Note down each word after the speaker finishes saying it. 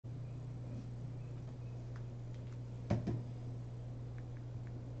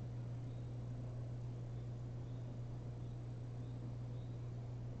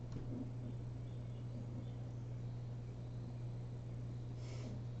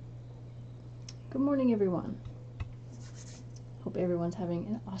Good morning, everyone. Hope everyone's having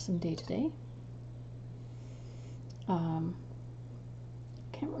an awesome day today. Can't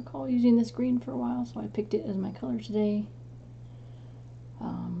recall using this green for a while, so I picked it as my color today.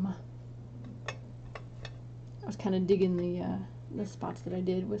 I was kind of digging the spots that I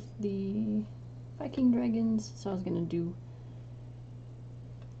did with the Viking dragons, so I was gonna do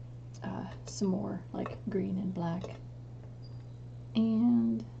some more like green and black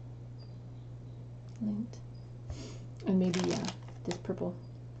and lint, and maybe this purple.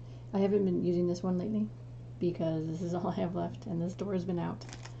 I haven't been using this one lately because this is all I have left and the store has been out.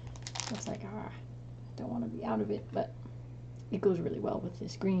 So it's like, I don't want to be out of it, but it goes really well with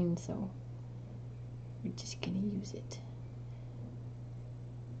this green, so we're just gonna use it.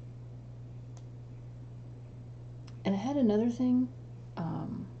 And I had another thing.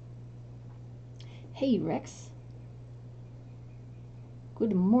 Hey Rex,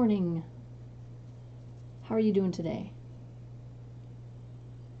 good morning. How are you doing today?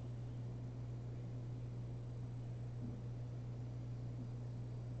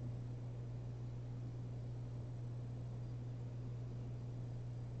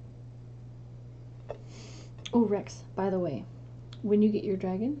 Oh, Rex, by the way, when you get your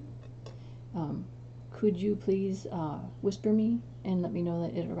dragon, could you please whisper me and let me know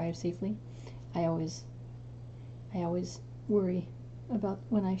that it arrived safely? I always worry about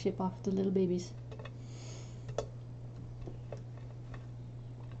when I ship off the little babies.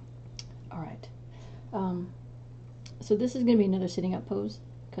 Alright, so this is going to be another sitting up pose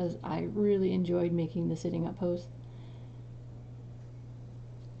because I really enjoyed making the sitting up pose.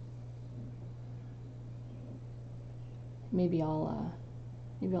 Maybe I'll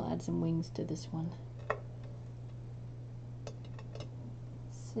add some wings to this one.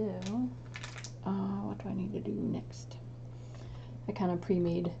 So, what do I need to do next? I kind of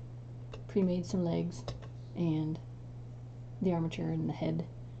pre-made some legs and the armature and the head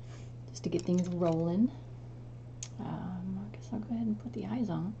just to get things rolling. I guess I'll go ahead and put the eyes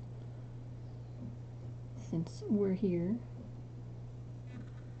on since we're here.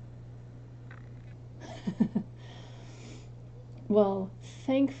 Well,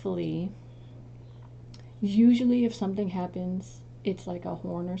 thankfully, usually if something happens, it's like a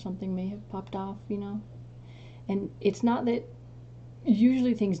horn or something may have popped off, you know? And it's not that,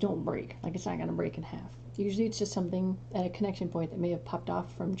 usually things don't break, like it's not going to break in half. Usually it's just something at a connection point that may have popped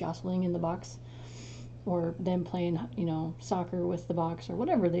off from jostling in the box, or them playing, you know, soccer with the box, or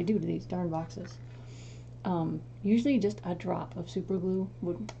whatever they do to these darn boxes. Usually just a drop of super glue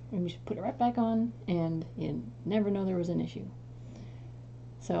would, and you should put it right back on, and you never know there was an issue.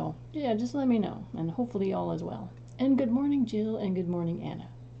 So, yeah, just let me know, and hopefully all is well. And good morning, Jill, and good morning, Anna.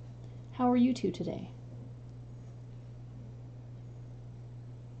 How are you two today?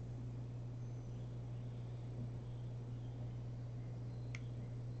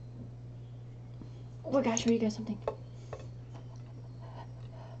 Oh, I gotta show you guys something.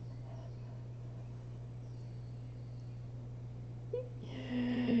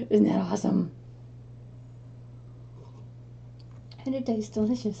 Isn't that awesome? And it tastes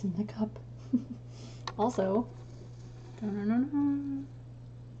delicious in the cup. Also, I got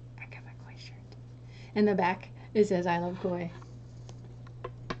my koi shirt. In the back, it says I love koi.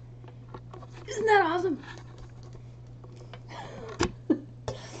 Isn't that awesome?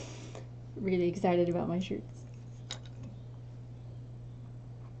 Really excited about my shirts.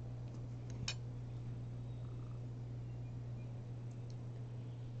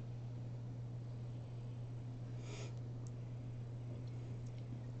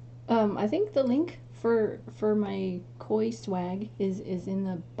 I think the link for my koi swag is in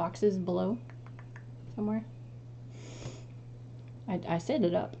the boxes below somewhere. I set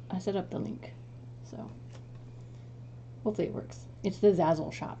it up. I set up the link, so hopefully it works. It's the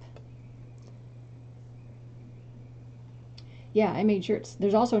Zazzle shop. Yeah, I made shirts.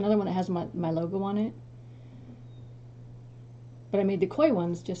 There's also another one that has my logo on it. But I made the koi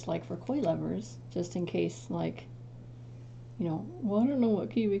ones just like for koi lovers, just in case, like, you know, well, I don't know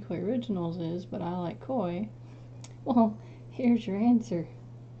what KiwikoiOriginals is, but I like koi. Well, here's your answer,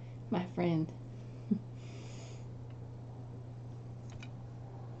 my friend.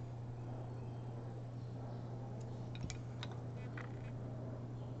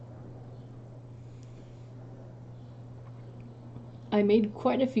 I made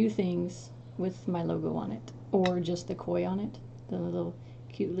quite a few things with my logo on it, or just the koi on it, the little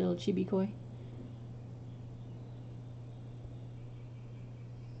cute little chibi koi.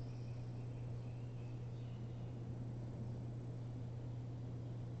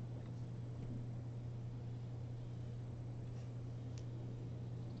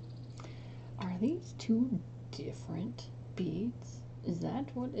 Are these two different beads? Is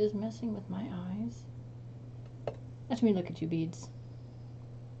that what is messing with my eyes? Let me look at you, beads.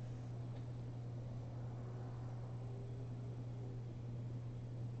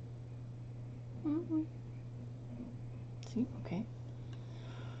 See, okay.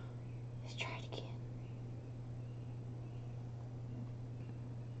 Let's try it again.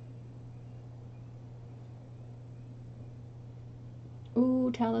 Ooh,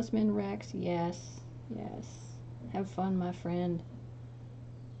 Talisman Rex, yes, yes. Have fun, my friend.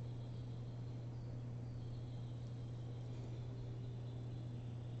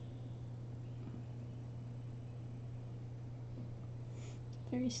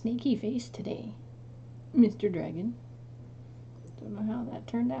 Very sneaky face today, Mr. Dragon. Don't know how that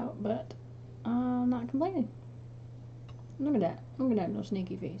turned out, but I'm not complaining. Look at that. Look at that little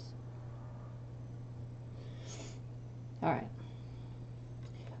sneaky face. Alright.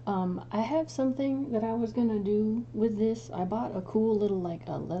 I have something that I was gonna do with this. I bought a cool little, like,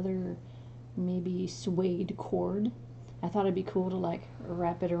 a leather, maybe suede cord. I thought it'd be cool to, like,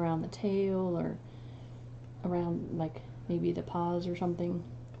 wrap it around the tail or around, like, maybe the paws or something.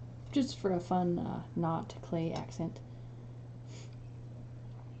 Just for a fun, knot clay accent.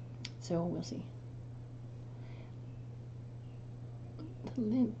 So, we'll see. The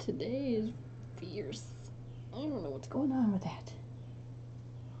lint today is fierce. I don't know what's going on with that.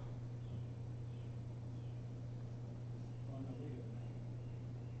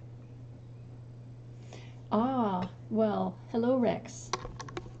 Ah, well, hello Rex.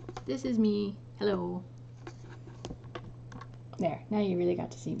 This is me. Hello. There, now you really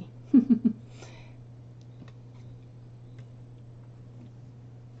got to see me.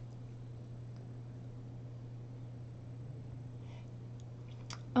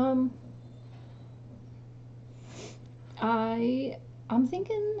 I'm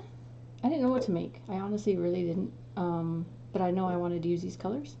thinking, I didn't know what to make. I honestly really didn't. But I know I wanted to use these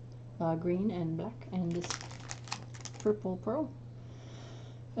colors, green and black, and this purple pearl.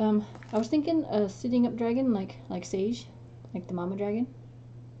 I was thinking a sitting up dragon, like Sage, like the mama dragon.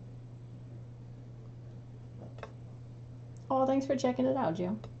 Oh, thanks for checking it out,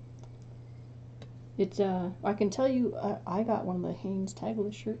 Joe. It's I can tell you, I got one of the Hanes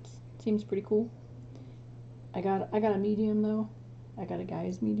tagless shirts. Seems pretty cool. I got a medium though. I got a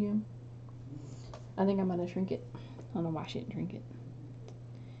guy's medium. I think I'm gonna shrink it. I'm gonna wash it and shrink it.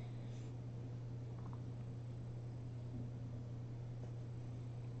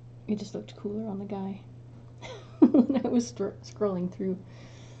 It just looked cooler on the guy when I was scrolling through.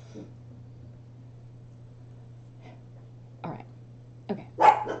 Alright. Okay.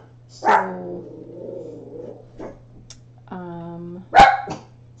 So,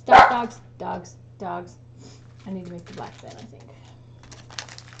 stop, dogs, dogs, dogs. I need to make the black then, I think.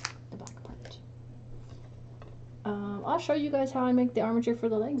 The black part. I'll show you guys how I make the armature for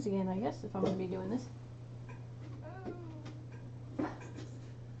the legs again, I guess, if I'm going to be doing this.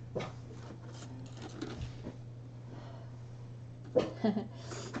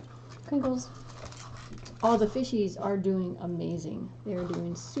 Crinkles. All the fishies are doing amazing. They are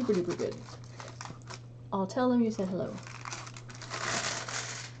doing super duper good. I'll tell them you said hello.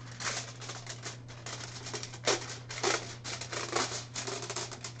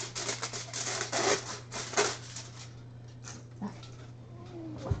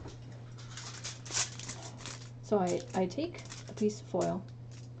 So I take a piece of foil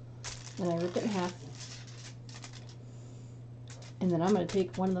and I rip it in half. And then I'm going to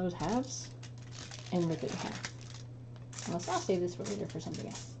take one of those halves and rip it in half. Unless I'll save this for later for something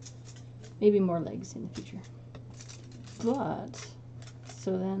else. Maybe more legs in the future. But,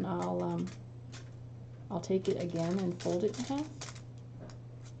 so then I'll take it again and fold it in half.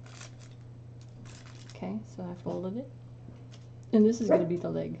 Okay, so I folded it. And this is going to be the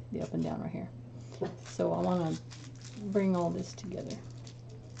leg, the up and down right here. So I want to bring all this together.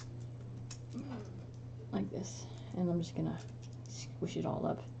 Like this. And I'm just going to squish it all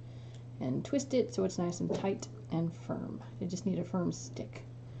up and twist it so it's nice and tight and firm. I just need a firm stick.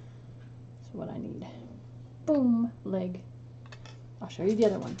 That's what I need. Boom, leg. I'll show you the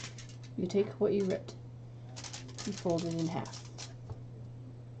other one. You take what you ripped, you fold it in half.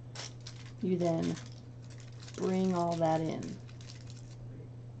 You then bring all that in.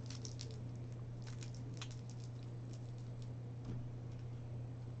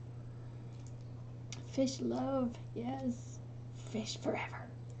 Fish love, yes. Fish forever.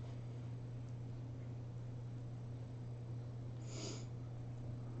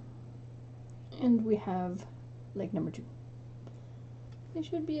 And we have leg number 2. They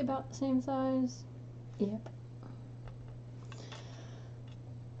should be about the same size. Yep.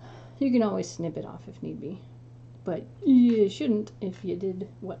 You can always snip it off if need be, but you shouldn't if you did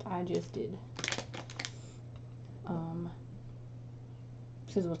what I just did.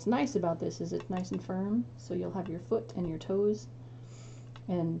 Because what's nice about this is it's nice and firm, so you'll have your foot and your toes,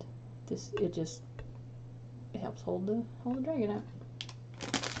 and it helps hold the dragon out.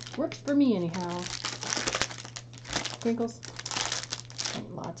 Works for me anyhow. Crinkles.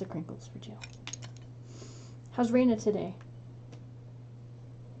 And lots of crinkles for Jill. How's Raina today?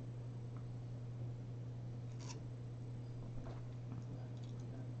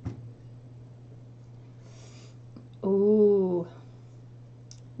 Ooh.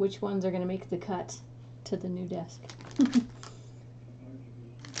 Which ones are going to make the cut to the new desk?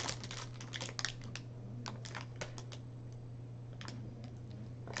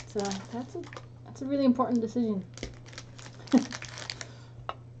 That's a really important decision.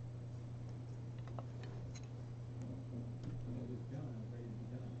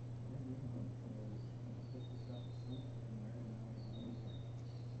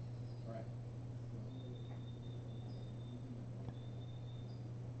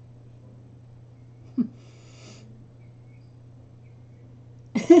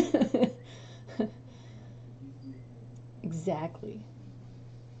 Exactly.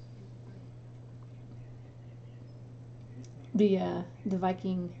 The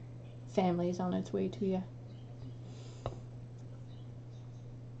Viking family is on its way to you.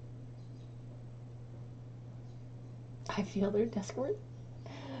 I feel they're desk worthy.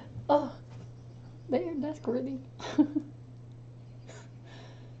 Oh, they are desk worthy.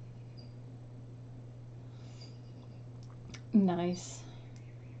 Nice.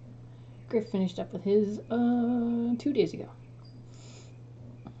 Griff finished up with his 2 days ago.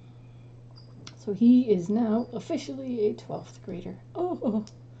 So he is now officially a 12th grader. Oh.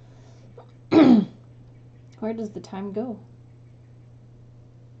 Where does the time go?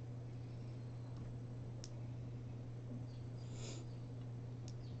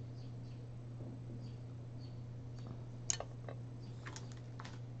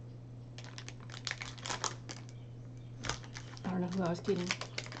 I don't know who I was kidding.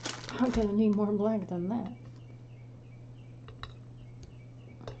 I'm gonna need more black than that.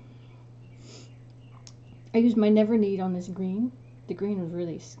 I used my never need on this green. The green was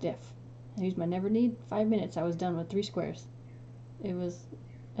really stiff. I used my never need. 5 minutes. I was done with 3 squares. It was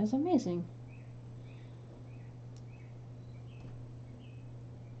amazing.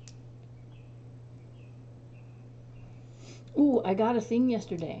 Ooh, I got a thing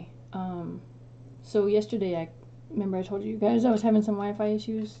yesterday. So yesterday I told you guys I was having some Wi-Fi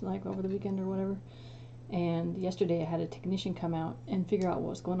issues, like over the weekend or whatever. And yesterday I had a technician come out and figure out what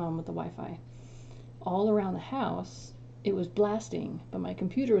was going on with the Wi-Fi. All around the house, it was blasting, but my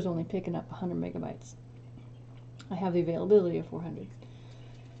computer was only picking up 100 megabytes. I have the availability of 400.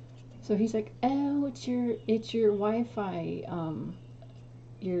 So he's like, "Oh, it's your Wi-Fi,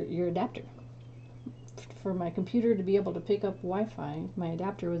 your adapter. For my computer to be able to pick up Wi-Fi, my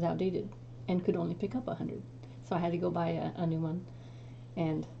adapter was outdated and could only pick up 100. So I had to go buy a new one,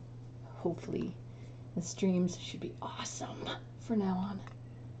 and hopefully the streams should be awesome from now on."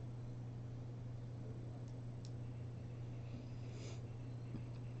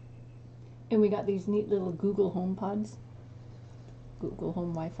 And we got these neat little Google Home Pods, Google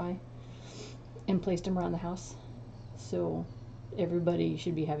Home Wi-Fi, and placed them around the house. So everybody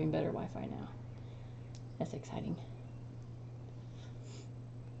should be having better Wi-Fi now. That's exciting.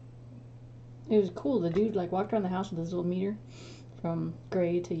 It was cool. The dude like walked around the house with his little meter from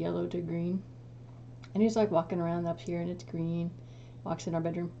gray to yellow to green. And he's like walking around up here and it's green. Walks in our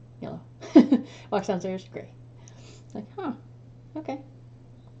bedroom, yellow. Walks downstairs, gray. Like, huh, okay.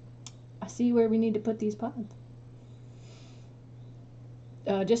 I see where we need to put these pods.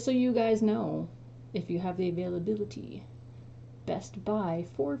 Just so you guys know, if you have the availability, Best Buy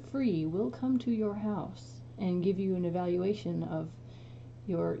for free will come to your house and give you an evaluation of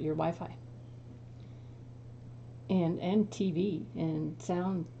your Wi-Fi and TV and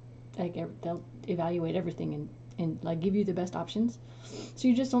sound. Like they'll evaluate everything and like give you the best options, so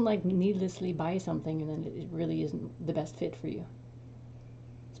you just don't like needlessly buy something and then it really isn't the best fit for you.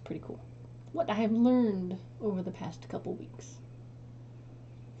 It's pretty cool. What I have learned over the past couple weeks.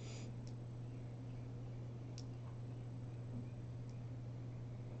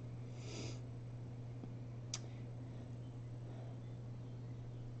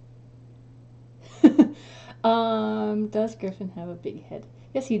 Does Griffin have a big head?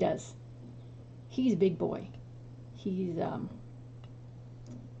 Yes, he does. He's a big boy. He's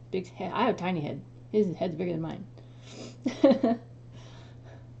big head. I have a tiny head. His head's bigger than mine.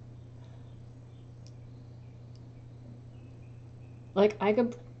 Like I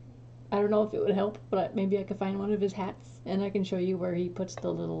could I don't know if it would help, but maybe I could find one of his hats and I can show you where he puts the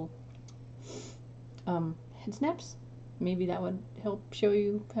little head snaps. Maybe that would help show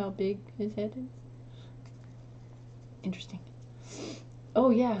you how big his head is. Interesting. Oh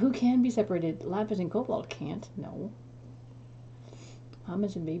yeah, who can be separated? Lapis and Cobalt can't. No.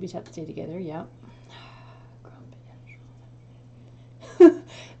 Mamas and babies have to stay together. Yeah.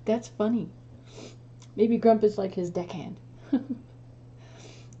 That's funny. Maybe Grump is like his deckhand.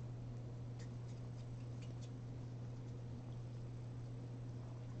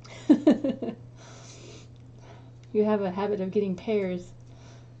 You have a habit of getting pairs,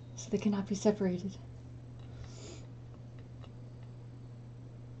 so they cannot be separated.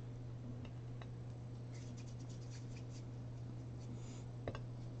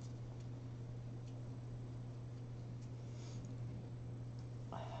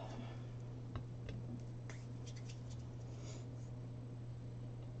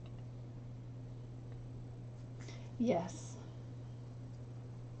 Yes.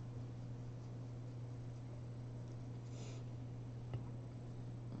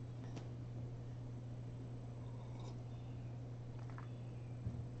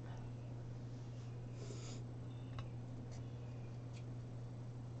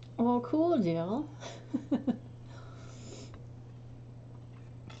 Well, cool, Jill.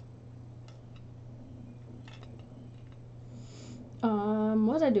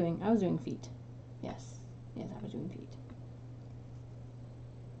 What was I doing? I was doing feet. Yes. Yes, I was doing feet.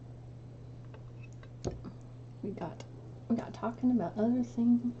 We got talking about other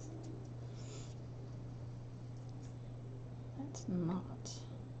things. That's not.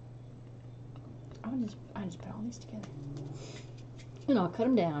 I just put all these together. And I'll cut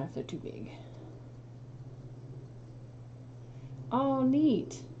them down if they're too big. Oh,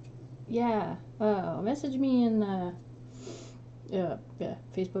 neat. Yeah. Message me in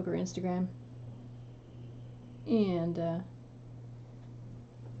Facebook or Instagram. And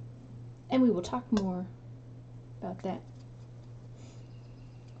we will talk more about that.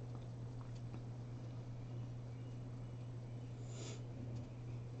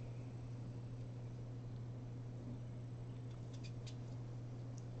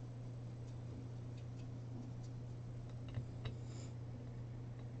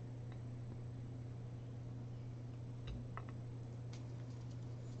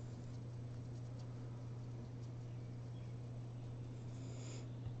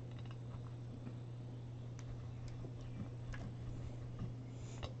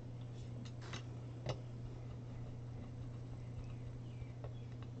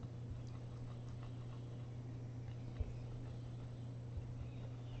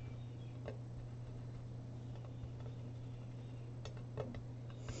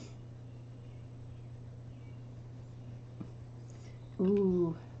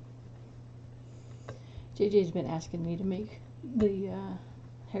 Ooh. JJ's been asking me to make the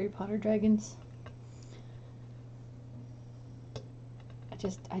Harry Potter dragons.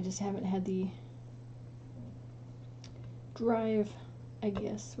 I just haven't had the drive, I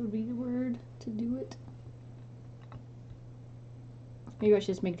guess would be the word, to do it. Maybe I should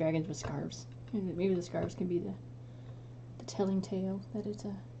just make dragons with scarves. Maybe the scarves can be the telling tale that it's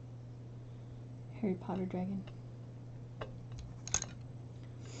a Harry Potter dragon.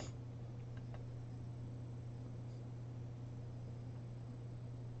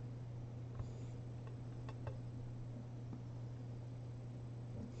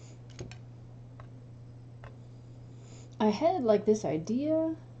 I had like this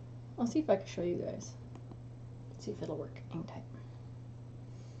idea. I'll see if I can show you guys. Let's see if it'll work. Hang tight.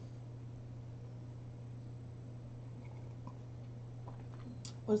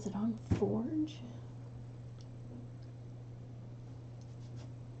 Was it on Forge?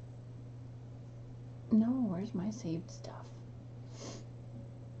 No, where's my saved stuff?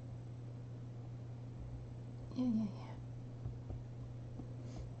 Yeah.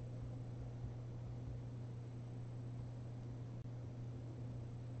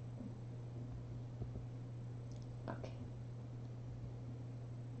 Okay.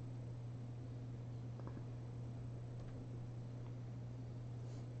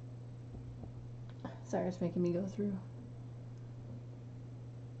 Sorry, it's making me go through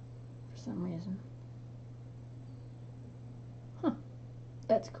for some reason. Huh.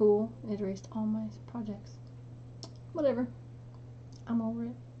 That's cool. It erased all my projects. Whatever. I'm over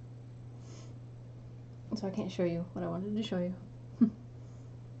it. So I can't show you what I wanted to show you.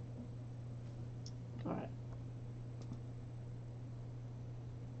 Alright.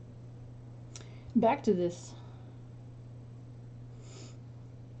 Back to this.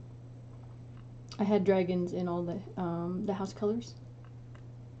 I had dragons in all the house colors.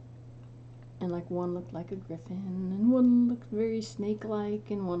 And like one looked like a griffin, and one looked very snake-like,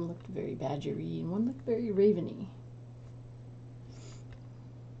 and one looked very badgery, and one looked very raveny.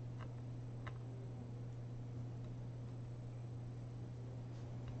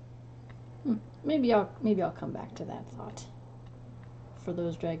 Maybe I'll come back to that thought for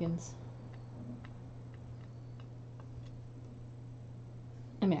those dragons.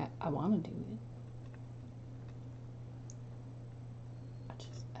 I mean, I want to do it.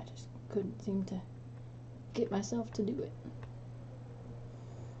 I just couldn't seem to get myself to do it.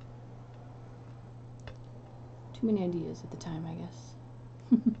 Too many ideas at the time, I guess.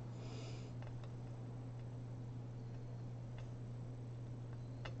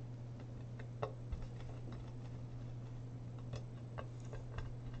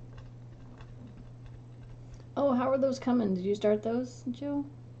 Oh, how are those coming? Did you start those, Joe?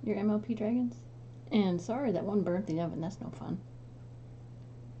 Your MLP dragons? And sorry that one burnt the oven. That's no fun.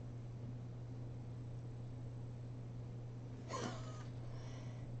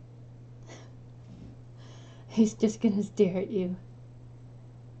 He's just gonna stare at you.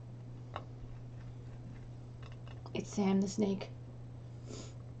 It's Sam the snake.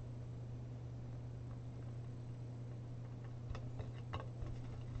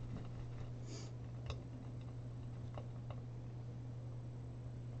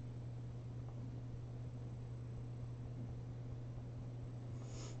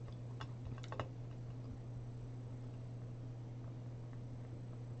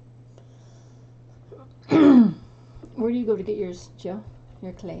 Where do you go to get yours, Joe?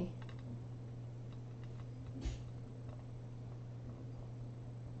 Your clay.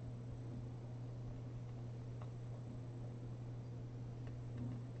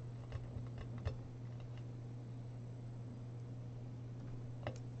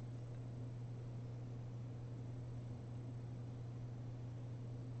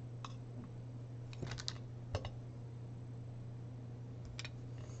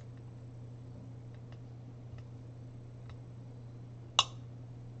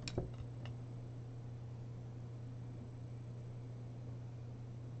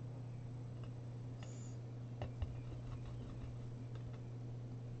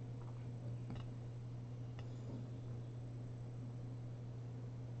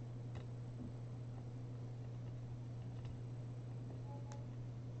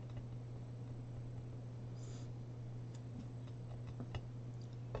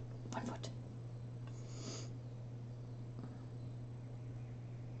 One foot.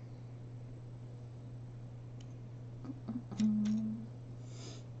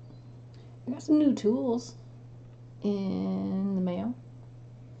 I got some new tools in the mail.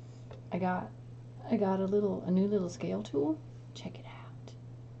 I got a new little scale tool. Check it out.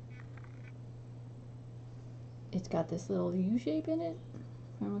 It's got this little U shape in it.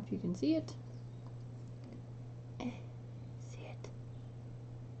 I don't know if you can see it. See it?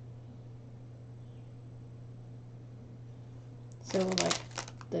 So like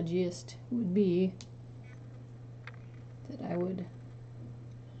the gist would be that I would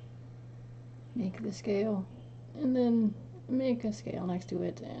make the scale and then make a scale next to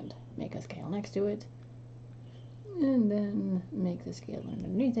it and make a scale next to it and then make the scale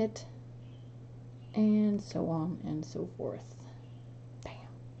underneath it and so on and so forth. Bam.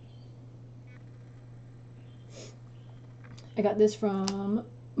 I got this from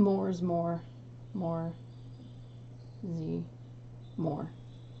More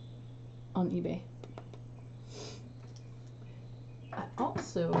on eBay. I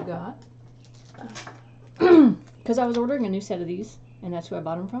also got because I was ordering a new set of these, and that's who I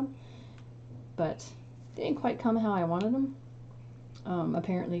bought them from, but they didn't quite come how I wanted them.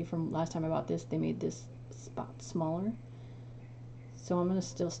 Apparently from last time I bought this, they made this spot smaller, so I'm gonna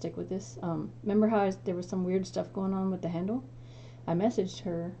still stick with this. Remember how there was some weird stuff going on with the handle? I messaged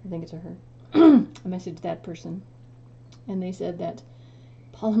her, I think it's a her, I messaged that person, and they said that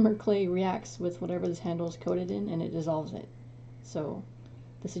polymer clay reacts with whatever this handle is coated in, and it dissolves it. So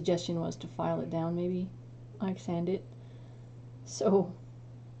the suggestion was to file it down, maybe like sand it, so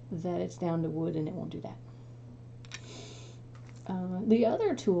that it's down to wood and it won't do that. The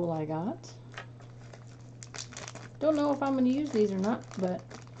other tool I got, don't know if I'm going to use these or not, but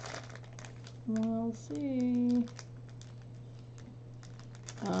we'll see.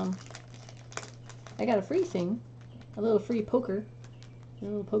 I got a free thing, a little free poker, a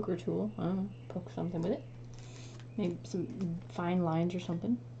little poker tool. I don't know, poke something with it. Maybe some fine lines or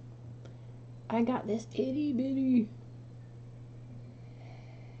something. I got this itty bitty,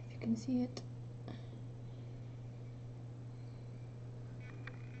 if you can see it.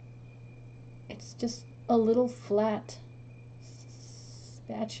 It's just a little flat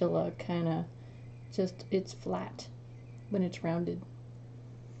spatula kind of just, it's flat when it's rounded.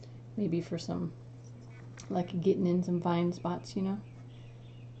 Maybe for some, like getting in some fine spots, you know.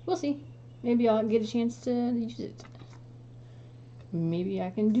 We'll see. Maybe I'll get a chance to use it. Maybe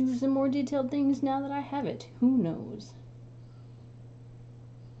I can do some more detailed things now that I have it. Who knows?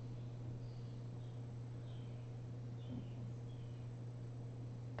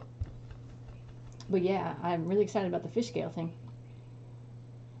 But yeah, I'm really excited about the fish scale thing.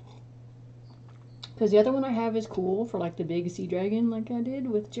 Because the other one I have is cool for like the big sea dragon like I did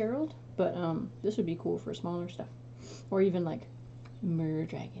with Gerald. But this would be cool for smaller stuff. Or even like mer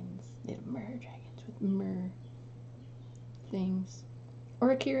dragons. Little mer dragons with mer things.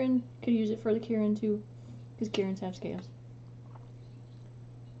 Or a Kieran. Could use it for the Kieran too. Because Kierans have scales.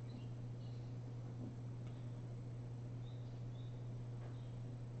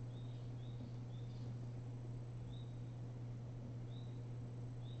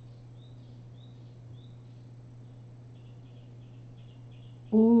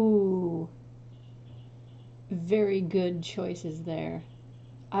 Ooh. Very good choices there.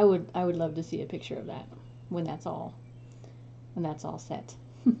 I would love to see a picture of that when that's all set.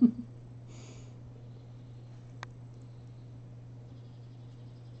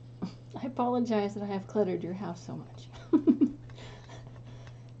 I apologize that I have cluttered your house so much.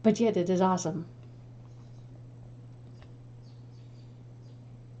 But yet it is awesome.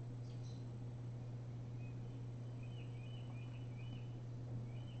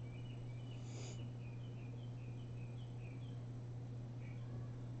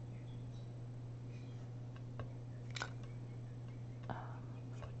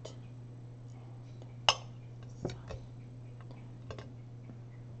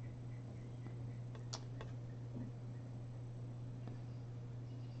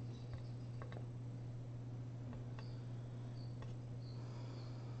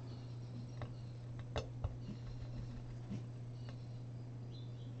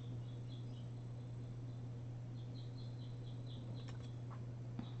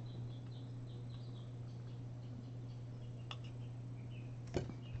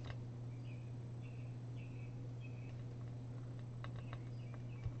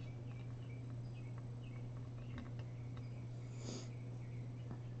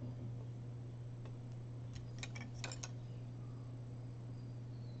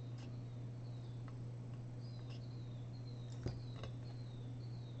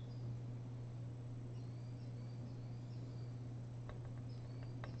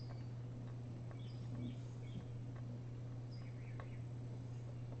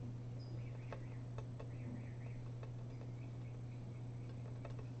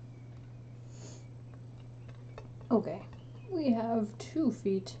 Okay, we have 2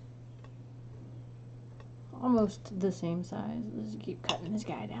 feet, almost the same size. Let's keep cutting this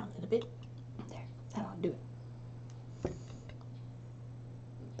guy down a little bit. There, that ought to do it.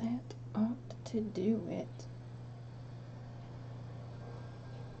 That ought to do it.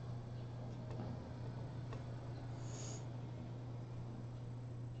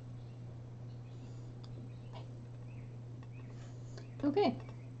 Okay,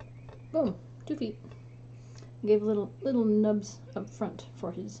 boom, 2 feet. Gave little nubs up front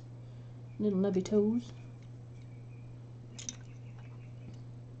for his little nubby toes.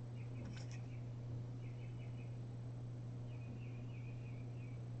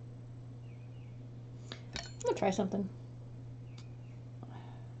 I'm gonna try something.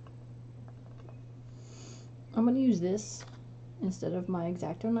 I'm gonna use this instead of my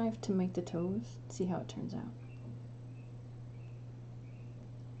X-Acto knife to make the toes. See how it turns out.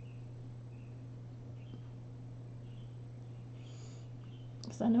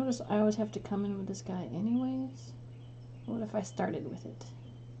 I notice I always have to come in with this guy anyways. What if I started with it?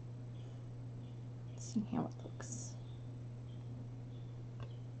 Let's see how it looks.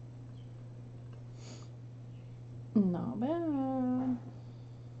 Not bad.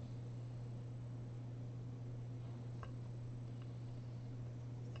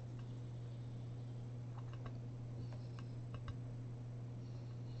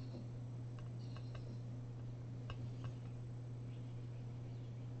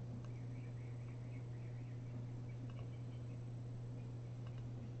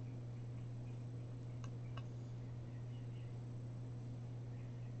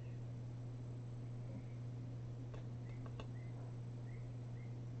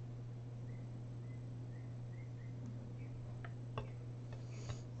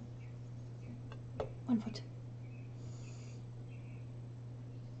 One foot.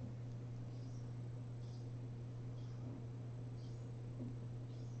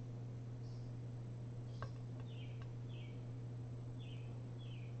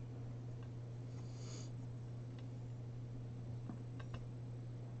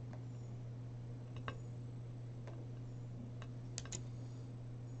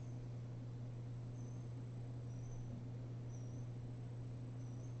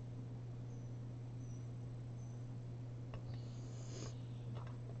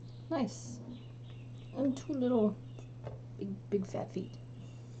 Nice. And two little big fat feet.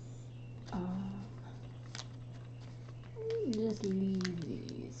 Just leave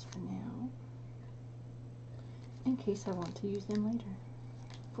these for now, in case I want to use them later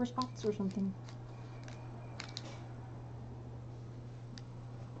for spots or something.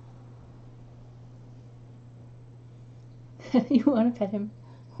 You want to pet him?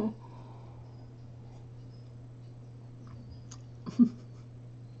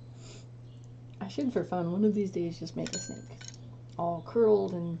 I should, for fun, one of these days just make a snake. All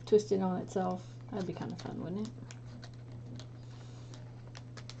curled and twisted on itself. That'd be kind of fun, wouldn't it?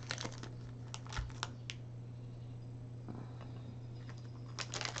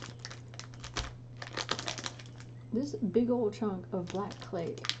 This big old chunk of black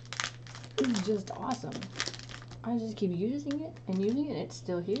clay is just awesome. I just keep using it and using it, and it's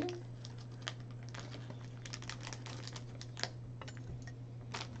still here.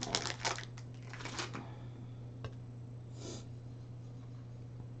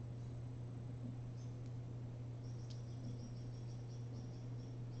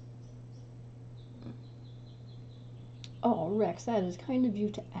 Oh, Rex, that is kind of you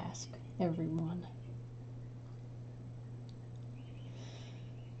to ask, everyone.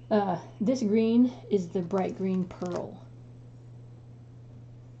 This green is the bright green pearl.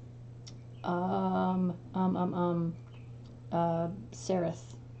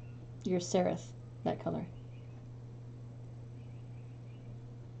 Sereth. Your Sereth, that color.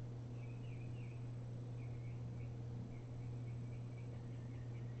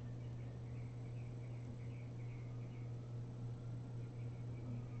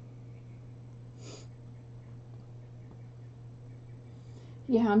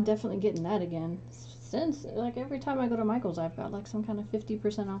 Yeah, I'm definitely getting that again. Since, like, every time I go to Michael's, I've got, like, some kind of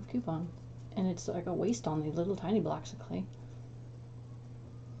 50% off coupon. And it's, like, a waste on these little tiny blocks of clay.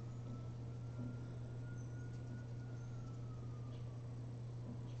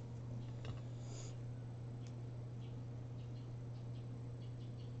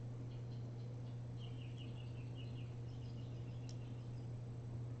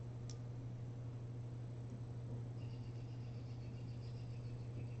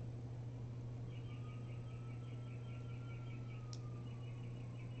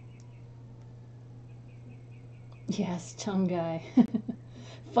 Yes, tongue guy.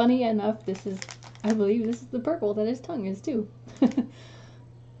 Funny enough, this is, I believe this is the purple that his tongue is too.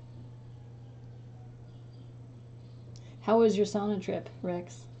 How was your sauna trip,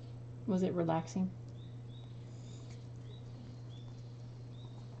 Rex? Was it relaxing?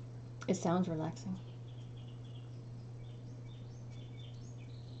 It sounds relaxing.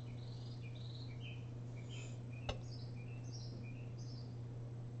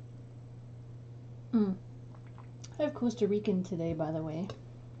 I have Costa Rican today, by the way.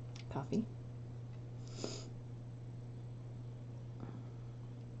 Coffee.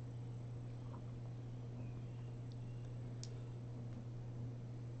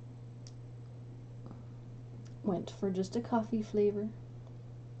 Went for just a coffee flavor.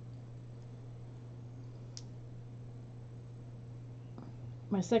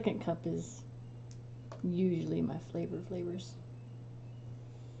 My second cup is usually my flavors.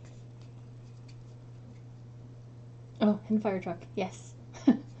 Oh, and fire truck, yes.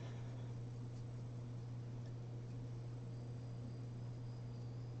 I'm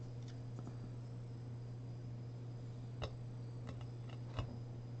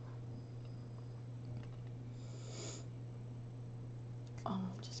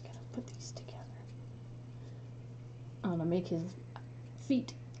just gonna put these together. I'm gonna make his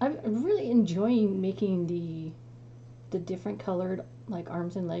feet. I'm really enjoying making the different colored, like,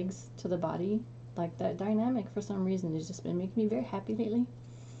 arms and legs to the body. Like, that dynamic, for some reason, has just been making me very happy lately.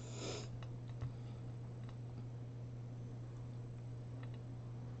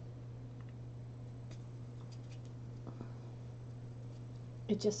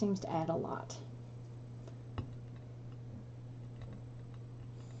 It just seems to add a lot.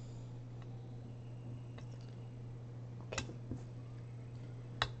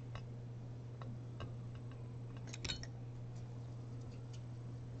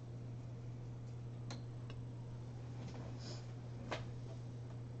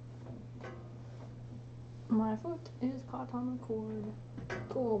 My foot is caught on a cord.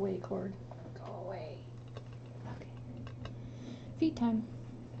 Go away, cord. Go away. Okay. Feet time.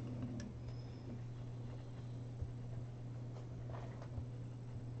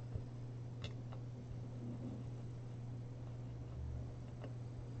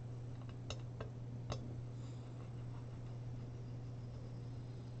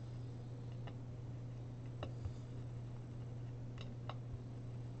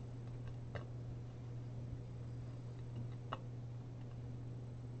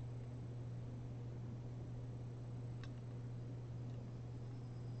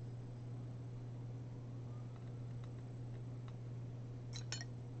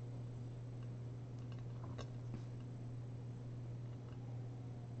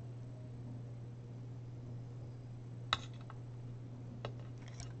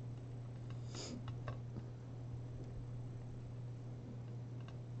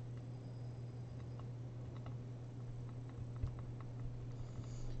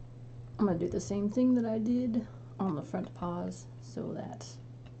 to do the same thing that I did on the front paws so that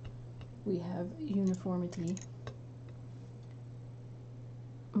we have uniformity.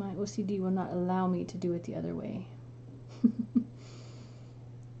 My OCD will not allow me to do it the other way.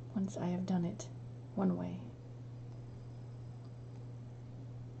 Once I have done it one way.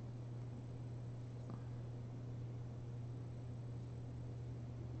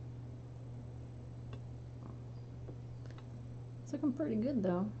 It's looking pretty good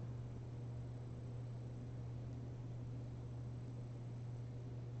though.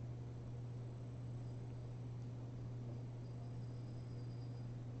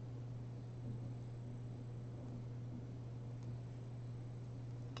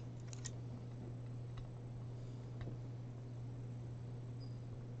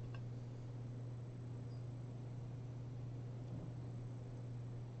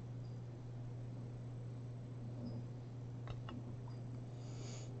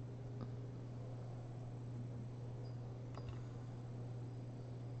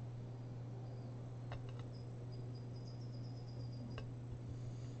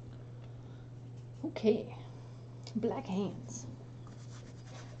 Okay, black hands.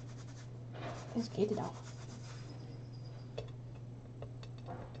 Let's get it off.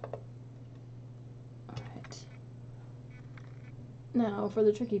 Alright. Now for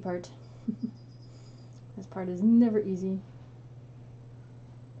the tricky part. This part is never easy.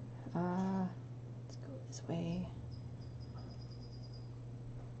 Let's go this way.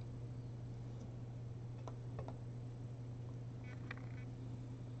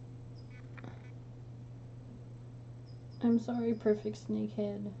 I'm sorry, perfect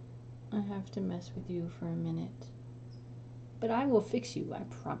snakehead. I have to mess with you for a minute. But I will fix you, I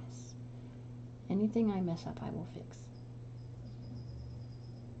promise. Anything I mess up, I will fix.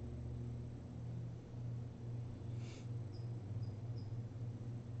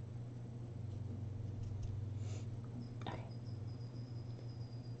 Okay.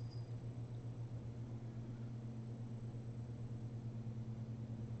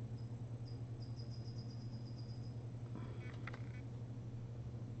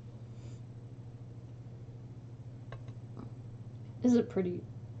 This is a pretty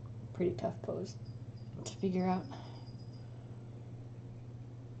tough pose to figure out.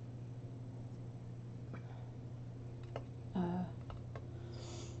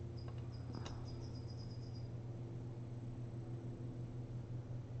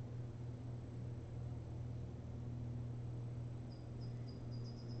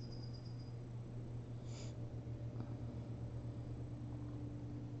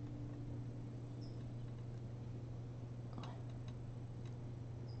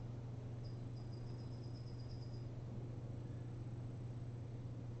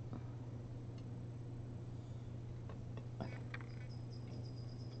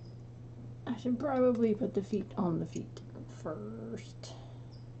 I should probably put the feet on the feet first.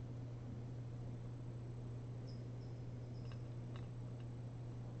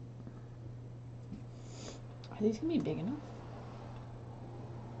 Are these gonna be big enough?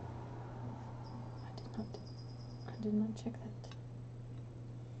 I did not check that.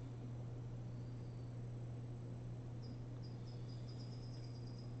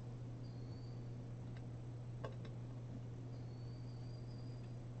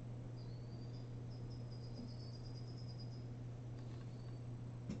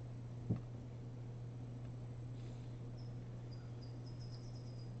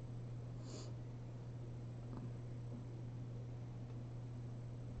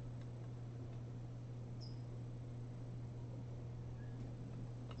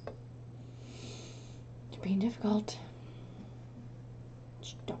 Being difficult.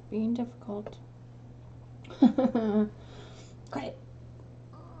 Stop being difficult. Got it.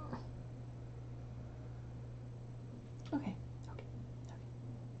 Okay.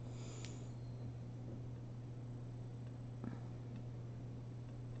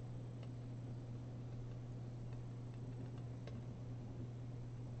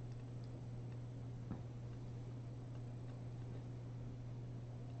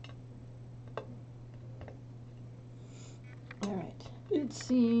 Alright, it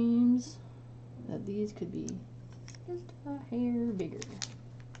seems that these could be just a hair bigger.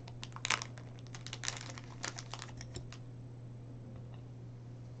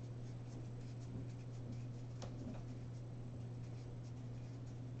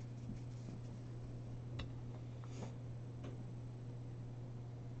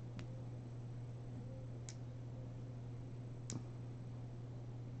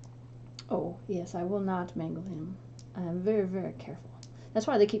 Oh, yes, I will not mangle him. I am very, very careful. That's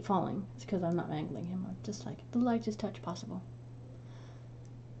why they keep falling. It's because I'm not mangling him. I'm just like the lightest touch possible.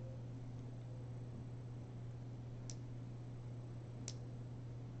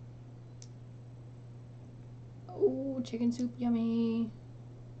 Oh, chicken soup, yummy.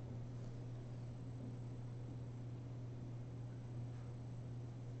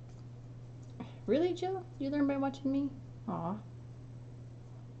 Really, Jill? You learned by watching me? Aw.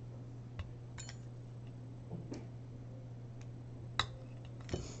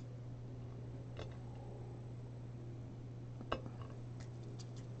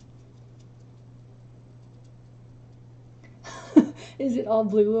 Is it all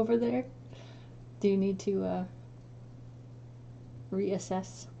blue over there? Do you need to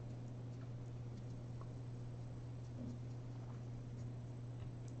reassess?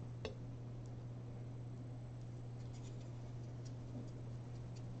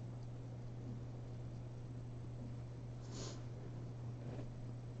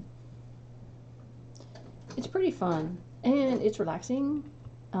 It's pretty fun and it's relaxing,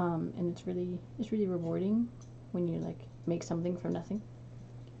 and it's really rewarding when you like make something from nothing.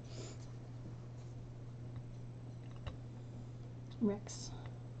 Rex.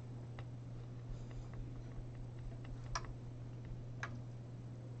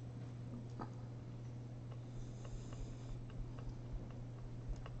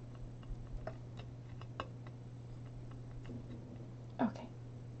 Okay.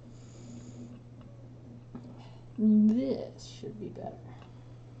 This should be better.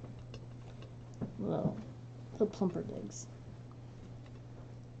 Well, the plumper legs.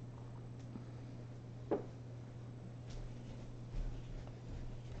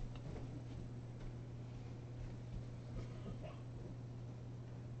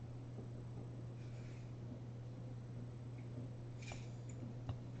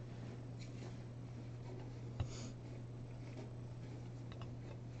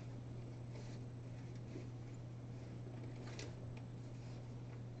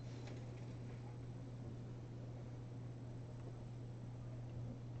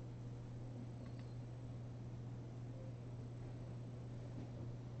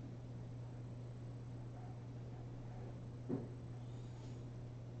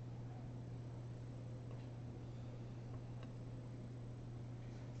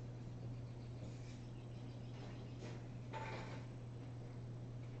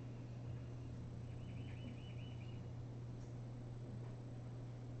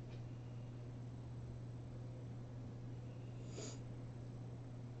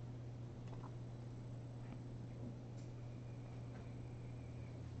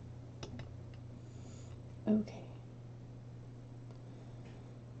 Okay.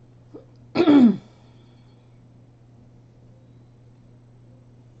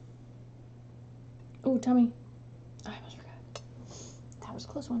 Oh, Tommy. I almost forgot. That was a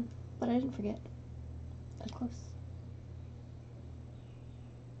close one, but I didn't forget. That's close.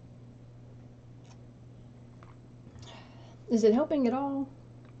 Is it helping at all,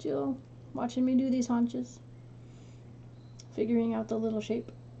 Jill, watching me do these haunches? Figuring out the little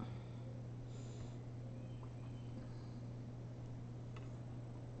shape?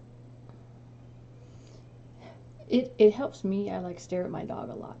 It helps me. I like stare at my dog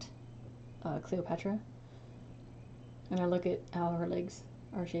a lot, Cleopatra, and I look at how her legs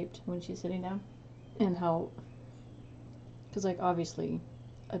are shaped when she's sitting down, and how, because like obviously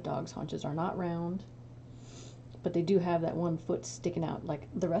a dog's haunches are not round, but they do have that one foot sticking out, like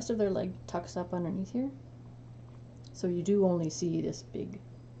the rest of their leg tucks up underneath here, so you do only see this big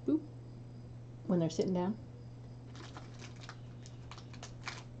boop when they're sitting down.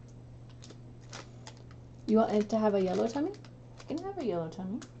 You want it to have a yellow tummy? You can have a yellow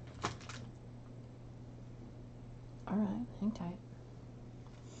tummy. Alright, hang tight.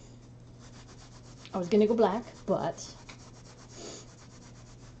 I was gonna go black, but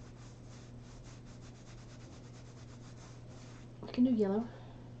I can do yellow.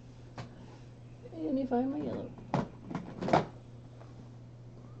 Let me find my yellow.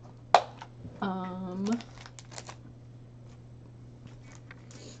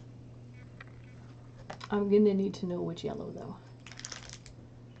 I'm gonna need to know which yellow though.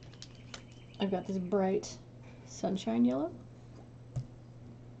 I've got this bright sunshine yellow.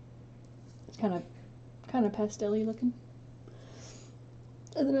 It's kind of pastel-y looking.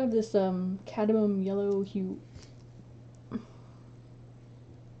 And then I have this cadmium yellow hue. I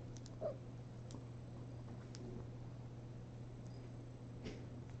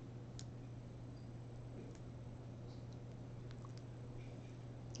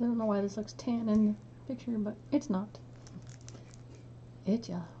don't know why this looks tan in the picture, but it's not. It's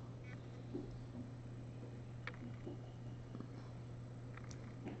yellow.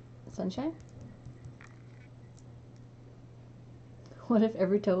 Sunshine? What if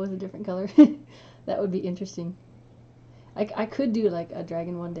every toe was a different color? That would be interesting. I could do like a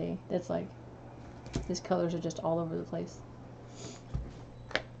dragon one day that's like His colors are just all over the place.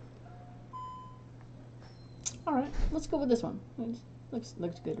 Alright, let's go with this one. It looks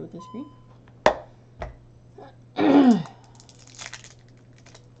good with this green.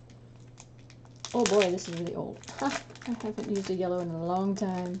 Oh boy, this is really old. I haven't used a yellow in a long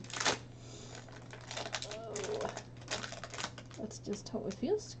time. Oh. Let's just hope it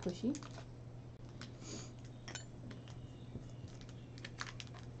feels squishy.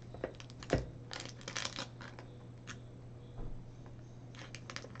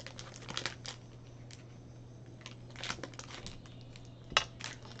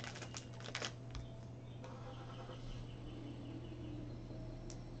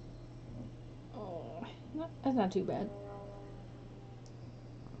 That's not too bad.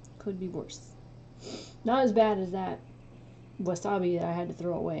 Could be worse. Not as bad as that wasabi that I had to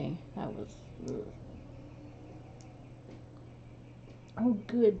throw away. That was... Ugh. Oh,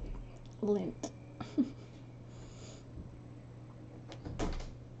 good lint.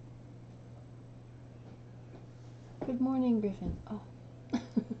 Good morning, Griffin. Oh.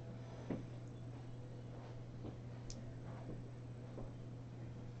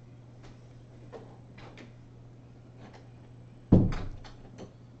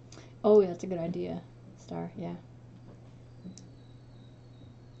 Oh, yeah, that's a good idea. Star, yeah.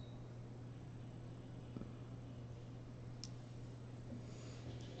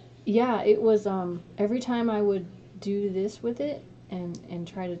 Yeah, it was, every time I would do this with it and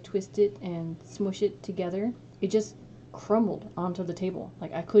try to twist it and smush it together, it just crumbled onto the table.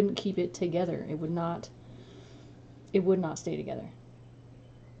 Like, I couldn't keep it together. It would not stay together.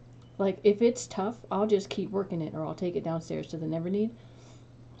 Like, if it's tough, I'll just keep working it, or I'll take it downstairs to the Never Need.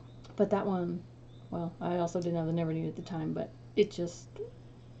 But that one, well, I also didn't have the Never Need at the time, but it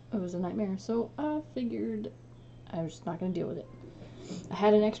was a nightmare. So I figured I was not going to deal with it. I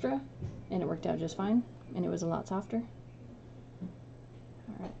had an extra, and it worked out just fine, and it was a lot softer.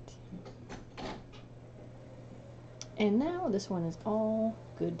 Alright. And now this one is all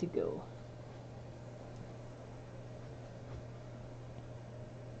good to go.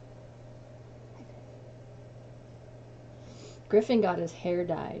 Griffin got his hair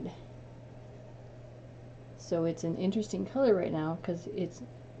dyed. So it's an interesting color right now because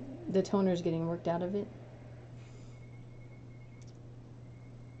the toner's getting worked out of it.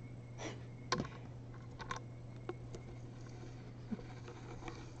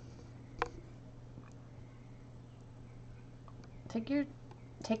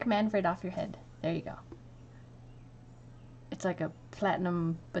 Take Manfred off your head. There you go. It's like a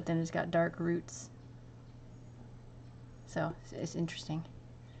platinum, but then it's got dark roots. So it's interesting.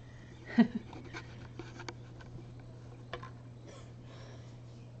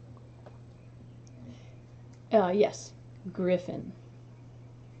 Yes, Griffin.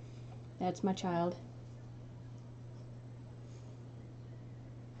 That's my child.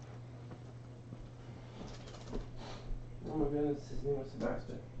 Oh my goodness, his name was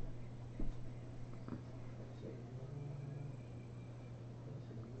Sebastian.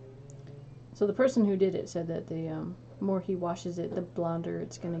 So the person who did it said that the more he washes it, the blonder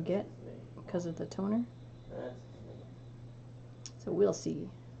it's going to get because of the toner. So we'll see.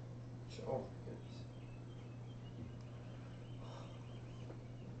 Oh,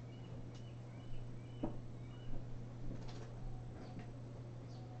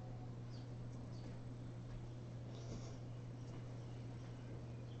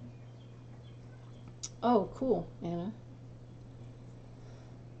 Oh, cool, Anna.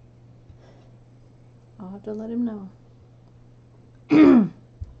 I'll have to let him know.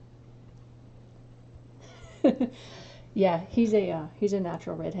 Yeah, he's a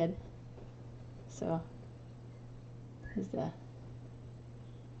natural redhead. So he's the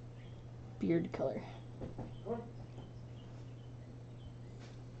beard color. What?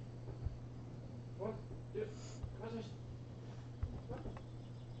 What? What is...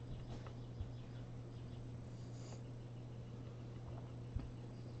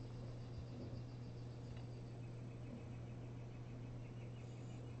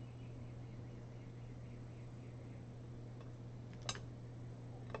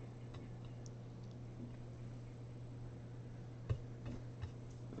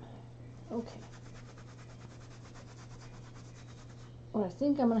 Okay. What I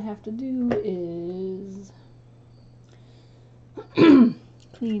think I'm gonna have to do is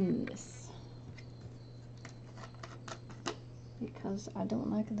clean this because I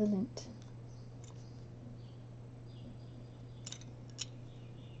don't like the lint.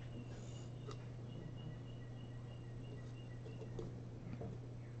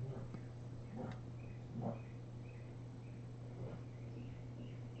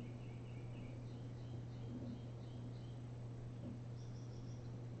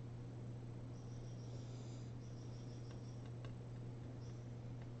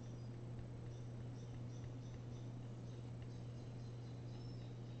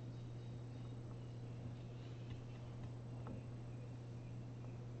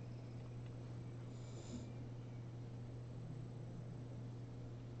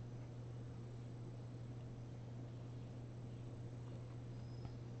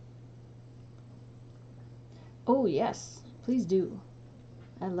 Oh, yes. Please do.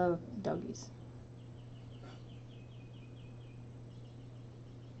 I love doggies.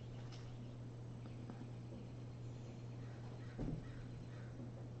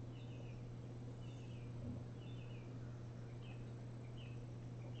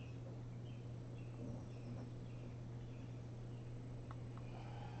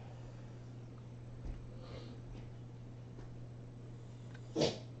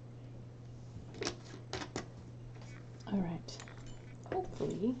 All right.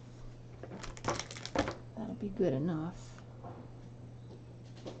 Hopefully, that'll be good enough.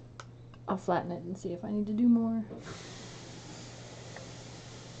 I'll flatten it and see if I need to do more.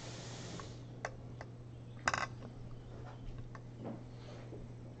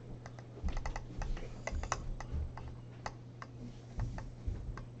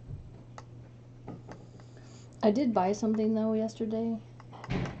 I did buy something though yesterday.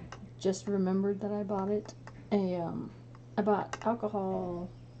 Just remembered that I bought it. I bought alcohol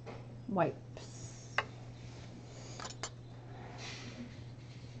wipes.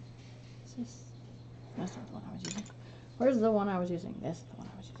 Is this? That's not the one I was using. Where's the one I was using? This is the one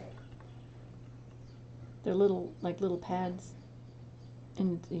I was using. They're little, like little pads,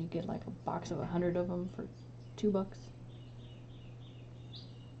 and you get like a box of 100 of them for $2.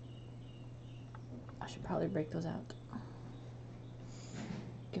 I should probably break those out.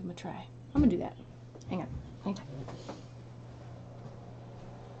 Give them a try. I'm gonna do that. Hang on. Hang tight.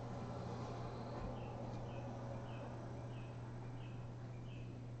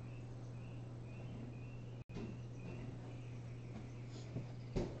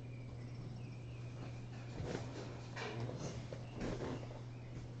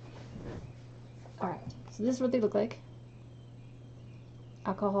 Alright, so this is what they look like.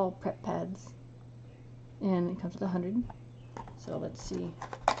 Alcohol prep pads. And it comes with 100. So let's see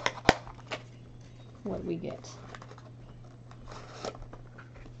what we get.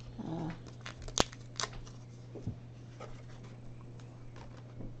 Yeah.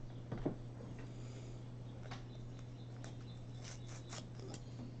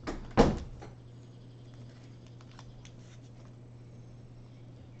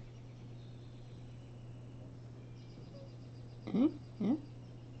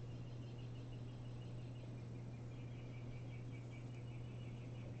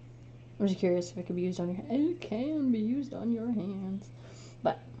 I'm just curious if it could be used on your hands. It can be used on your hands.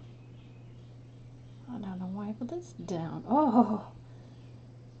 But I don't know why I put this down. Oh,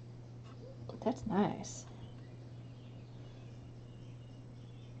 that's nice.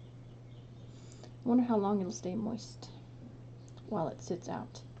 I wonder how long it'll stay moist while it sits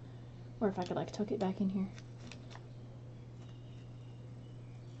out. Or if I could like tuck it back in here.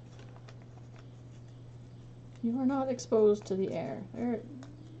 You are not exposed to the air.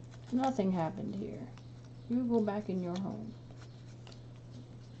 Nothing happened here. You go back in your home.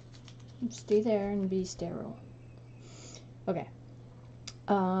 Stay there and be sterile. Okay.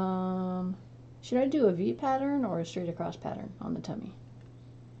 Should I do a V pattern or a straight across pattern on the tummy?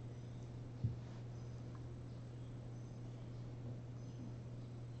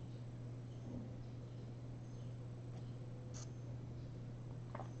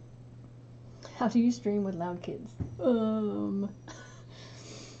 How do you stream with loud kids?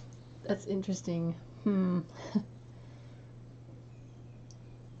 That's interesting.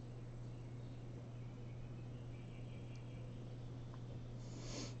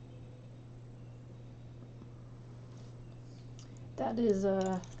 That is,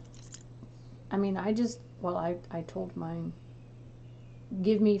 I mean, I told mine,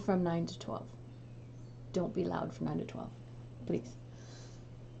 give me from 9 to 12. Don't be loud from 9 to 12, please.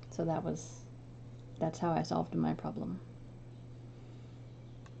 So that's how I solved my problem.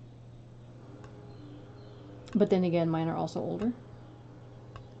 But then again, mine are also older.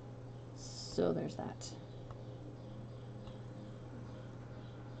 So there's that.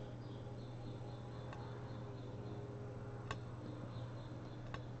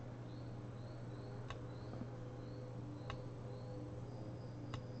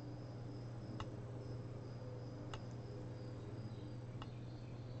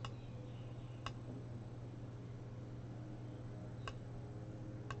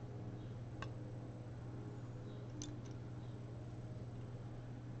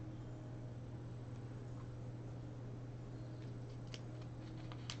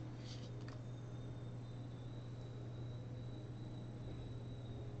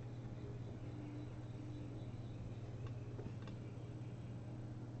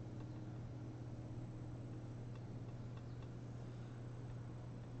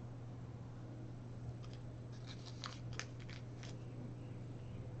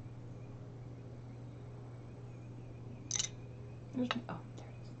 Where's my, oh, there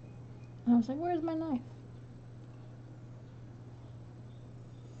it is. I was like, where's my knife?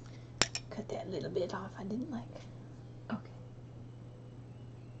 Cut that little bit off I didn't like.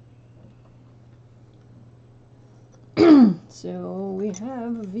 Okay. So we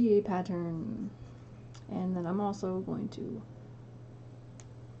have a VA pattern. And then I'm also going to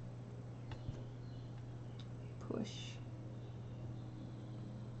push.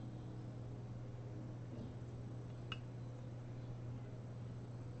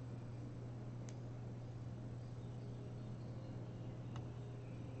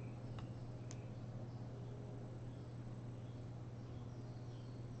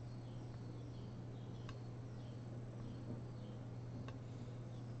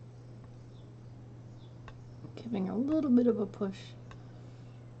 Giving a little bit of a push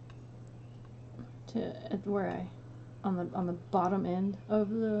to at where I on the bottom end of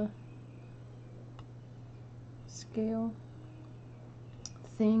the scale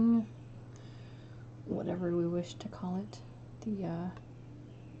thing, whatever we wish to call it. The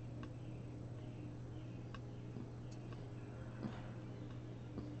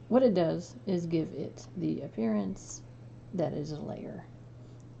what it does is give it the appearance that is a layer,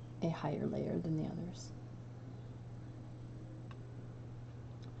 a higher layer than the others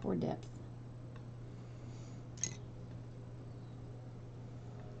for depth.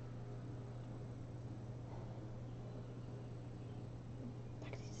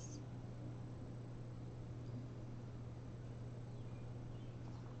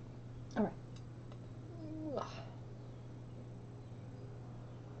 All right.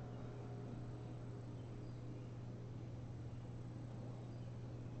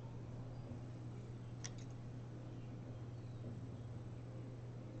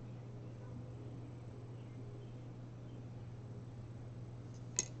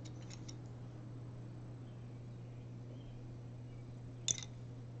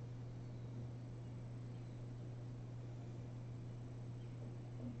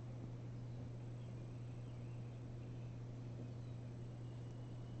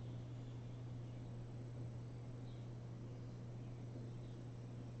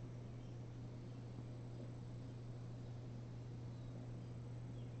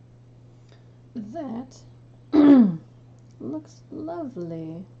 That looks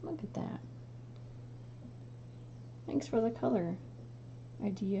lovely. Look at that. Thanks for the color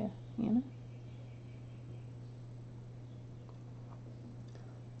idea, Hannah.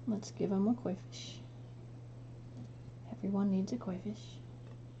 Let's give him a koi fish. Everyone needs a koi fish.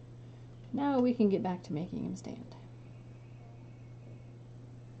 Now we can get back to making him stand.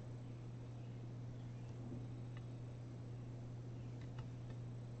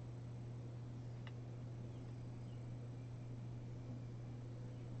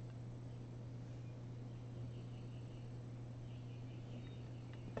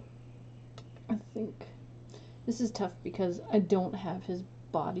 I think this is tough because I don't have his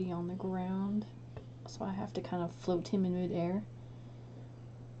body on the ground, so I have to kind of float him in midair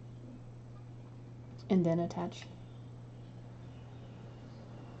and then attach.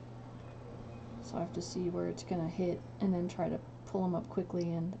 So I have to see where it's gonna hit and then try to pull him up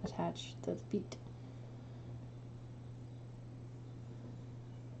quickly and attach the feet.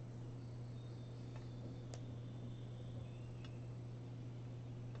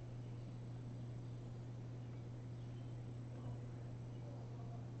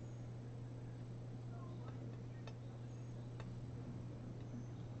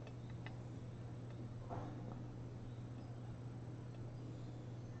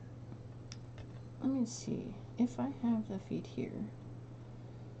 Let me see if I have the feet here,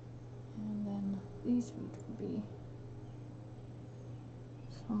 and then these feet would be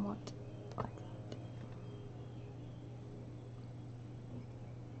somewhat like that.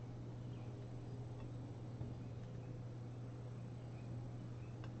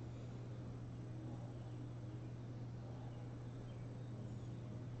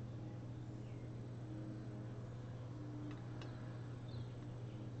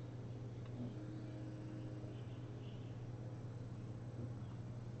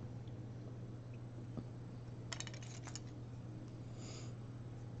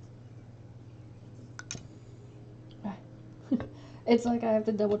 It's like I have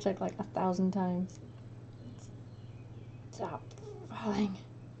to double check like 1,000 times. Stop falling.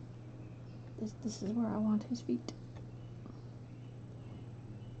 This is where I want his feet.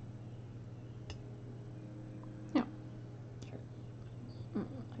 No. Sure. Like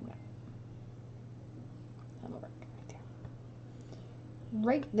that. That'll work right there.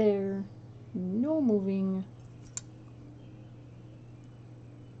 Right there. No moving.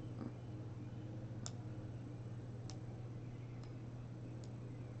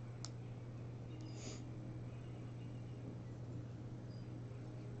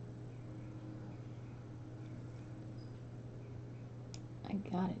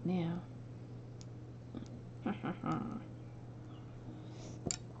 got it now.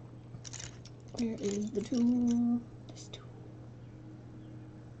 Where is the tool? This tool.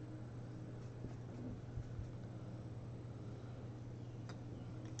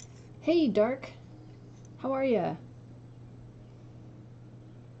 Hey, Dark. How are ya?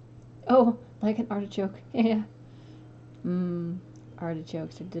 Oh, like an artichoke. Yeah. Mmm.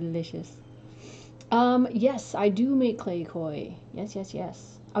 Artichokes are delicious. Yes, I do make clay koi. Yes, yes,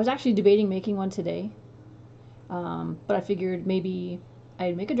 yes. I was actually debating making one today. But I figured maybe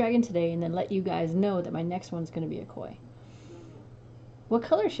I'd make a dragon today and then let you guys know that my next one's going to be a koi. What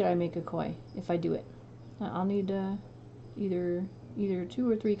color should I make a koi if I do it? I'll need either 2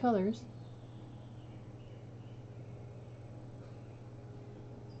 or 3 colors.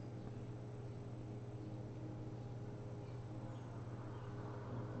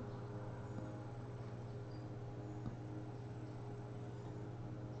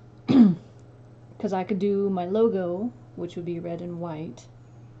 Because I could do my logo, which would be red and white.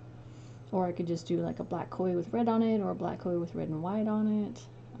 Or I could just do like a black koi with red on it, or a black koi with red and white on it.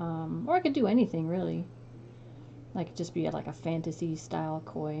 Or I could do anything really. Like just be like a fantasy style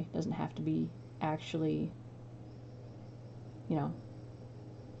koi. Doesn't have to be actually, you know,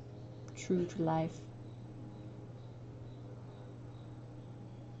 true to life.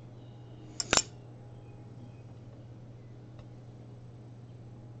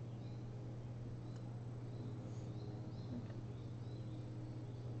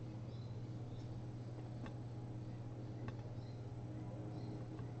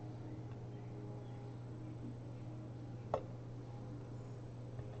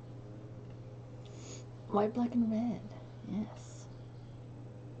 White, black, and red. Yes.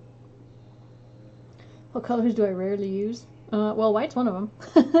 What colors do I rarely use? Well, white's one of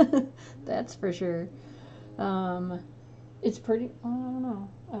them. That's for sure. It's pretty. I don't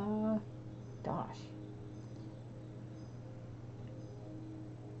know. Gosh.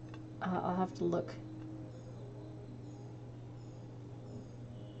 I'll have to look.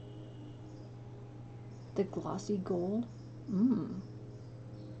 The glossy gold. Mmm.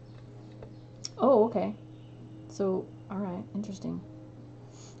 Oh, okay. So, all right, interesting.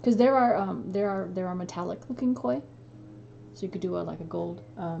 Because there are metallic looking koi, so you could do like a gold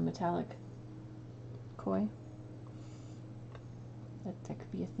metallic koi. That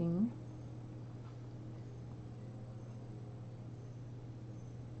could be a thing.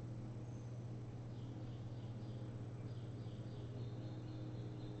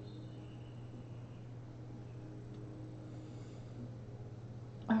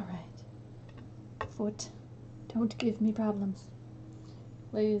 All right. Foot, don't give me problems.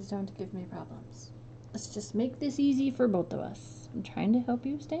 Please don't give me problems. Let's just make this easy for both of us. I'm trying to help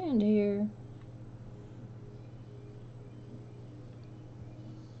you stand here.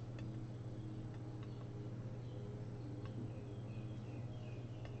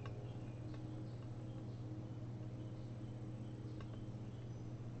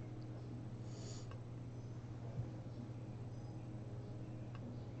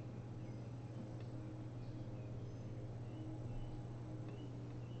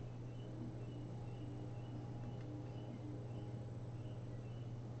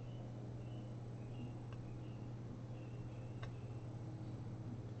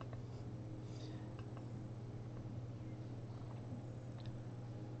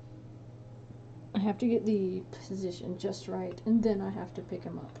 I have to get the position just right, and then I have to pick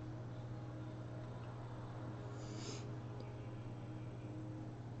him up.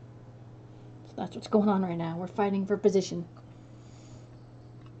 So that's what's going on right now. We're fighting for position.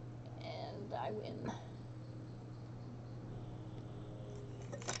 And I win.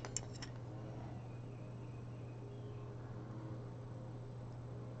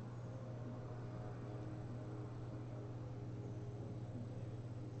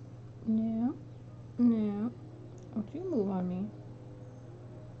 No, no. Don't you move on me.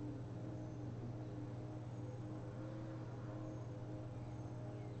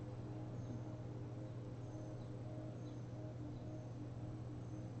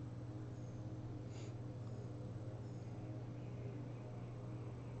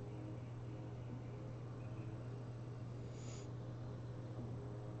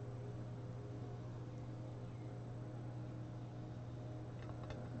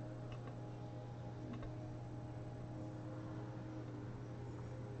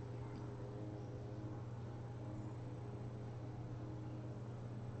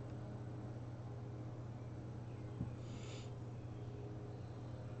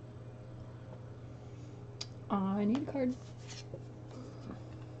 I need a card.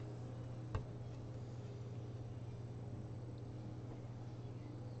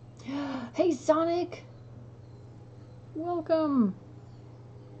 Hey, Sonic! Welcome!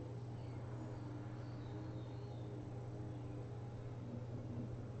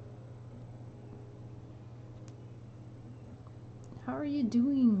 How are you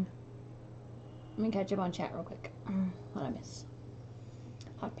doing? Let me catch up on chat real quick. What'd I miss?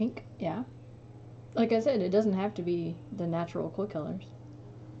 Hot pink, yeah. Like I said, it doesn't have to be the natural koi colors.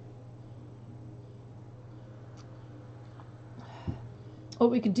 What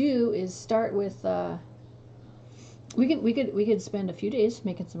we could do is start with we could spend a few days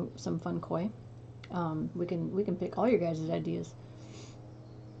making some fun koi. We can pick all your guys' ideas.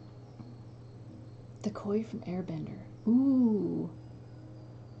 The koi from Airbender. Ooh,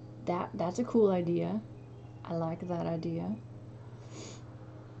 that's a cool idea. I like that idea.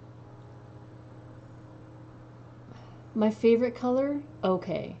 My favorite color?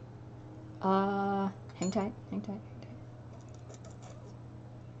 Okay. Hang tight, hang tight, hang tight.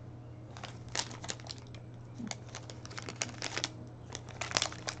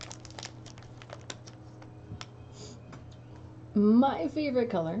 My favorite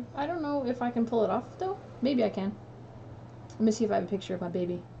color. I don't know if I can pull it off though. Maybe I can. Let me see if I have a picture of my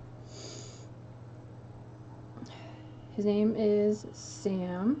baby. His name is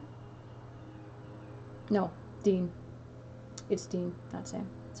Sam. No, Dean. It's Dean, not Sam.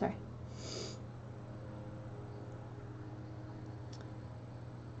 Sorry.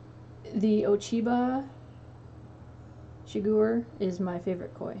 The Ochiba Shigur is my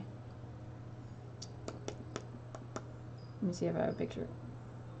favorite koi. Let me see if I have a picture.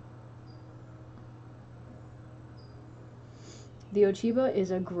 The Ochiba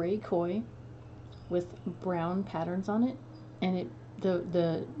is a gray koi with brown patterns on it, and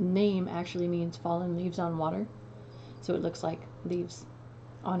the name actually means fallen leaves on water, so it looks like leaves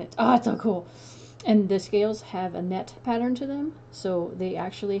on it. Oh, it's so cool. And the scales have a net pattern to them, so they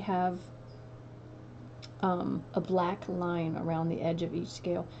actually have a black line around the edge of each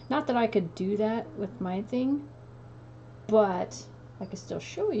scale. Not that I could do that with my thing, but I could still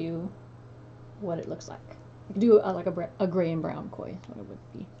show you what it looks like. I could do like a gray and brown koi, is what it would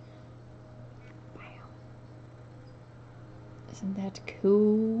be. Isn't that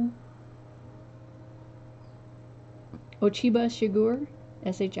cool? Ochiba Shigur,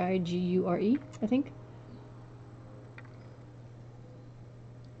 Shigure, I think.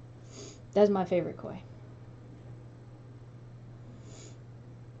 That's my favorite koi.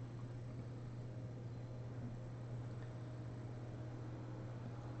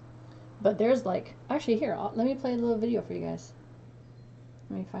 But there's like, actually here, let me play a little video for you guys.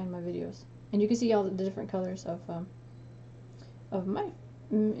 Let me find my videos. And you can see all the different colors of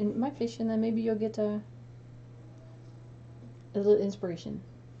my fish, and then maybe you'll get a little inspiration.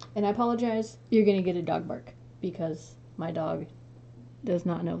 And I apologize, you're gonna get a dog bark, because my dog does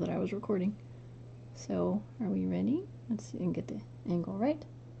not know that I was recording. So, are we ready? Let's see and get the angle right.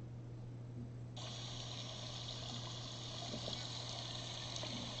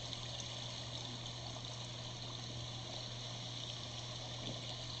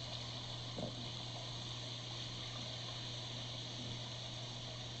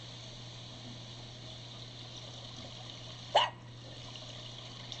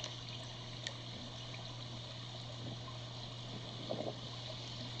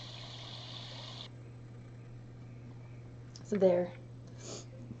 So there.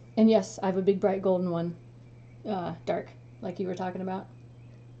 And yes, I have a big bright golden one. Dark, like you were talking about.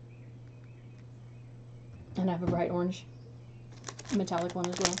 And I have a bright orange metallic one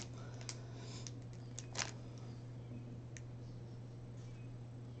as well.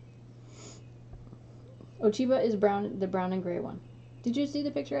 Ochiba is brown, the brown and gray one. Did you see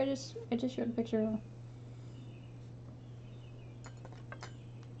the picture I just showed a picture of?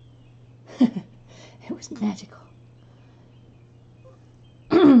 It was magical.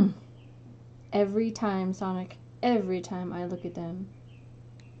 Every time, Sonic, every time I look at them,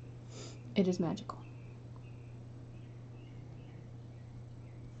 it is magical.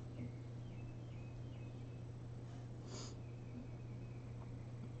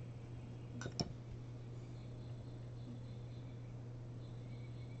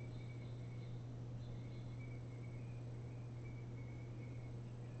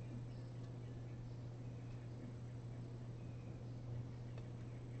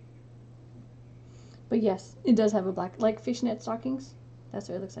 But yes, it does have a black, like fishnet stockings. That's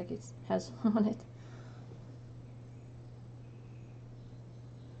what it looks like it has on it.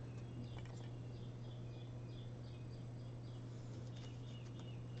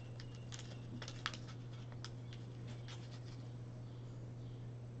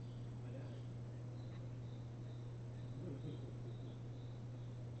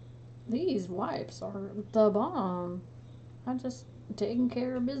 These wipes are the bomb. I'm just taking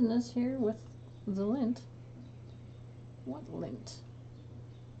care of business here with the lint. What lint?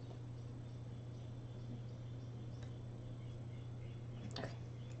 Okay.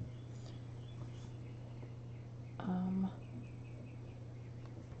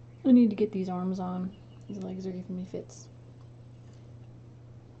 I need to get these arms on. These legs are giving me fits.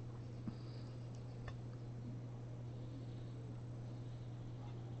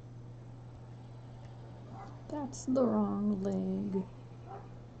 That's the wrong leg.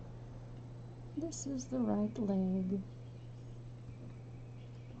 This is the right leg.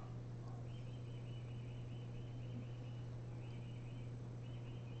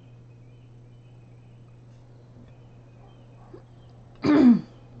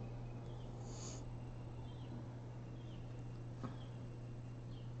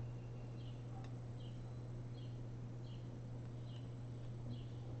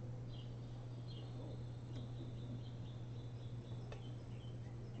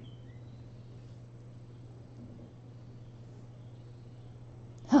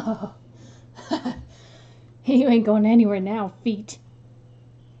 You ain't going anywhere now, feet.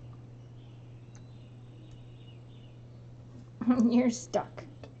 You're stuck.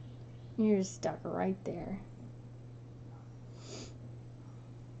 You're stuck right there.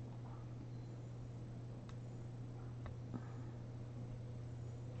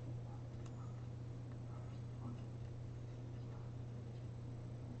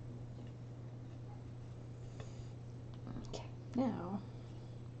 Okay, now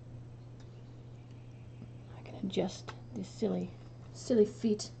I can adjust these silly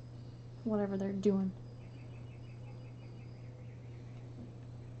feet, whatever they're doing.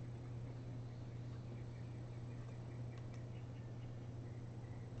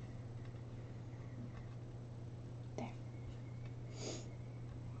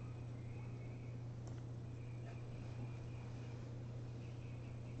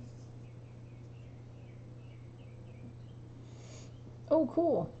 Oh,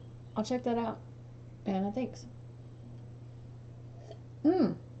 cool. I'll check that out. Anna, thanks.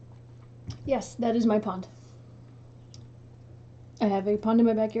 Yes, that is my pond. I have a pond in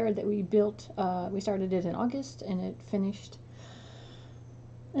my backyard that we built. We started it in August and it finished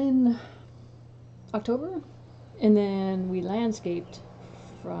in October. And then we landscaped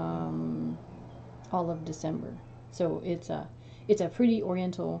from all of December. So it's a pretty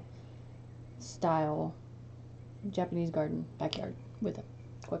oriental style Japanese garden backyard with a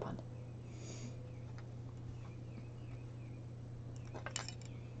koi pond.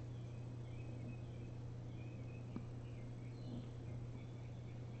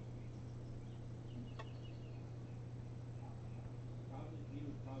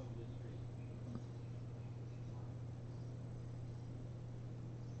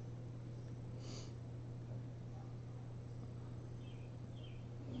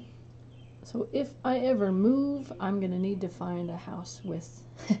 So if I ever move, I'm gonna need to find a house with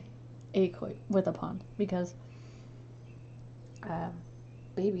a koi with a pond because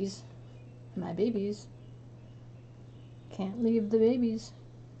babies, my babies, can't leave the babies.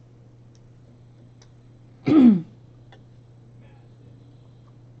 I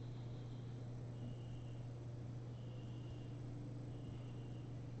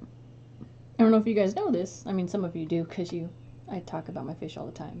don't know if you guys know this. I mean, some of you do because I talk about my fish all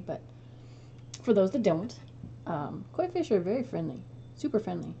the time. But for those that don't, koi fish are very friendly, super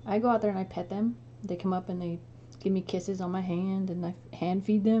friendly. I go out there and I pet them. They come up and they give me kisses on my hand and I hand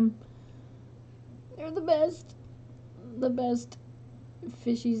feed them. They're the best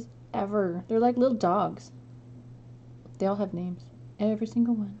fishies ever. They're like little dogs. They all have names, every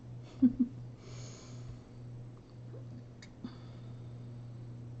single one.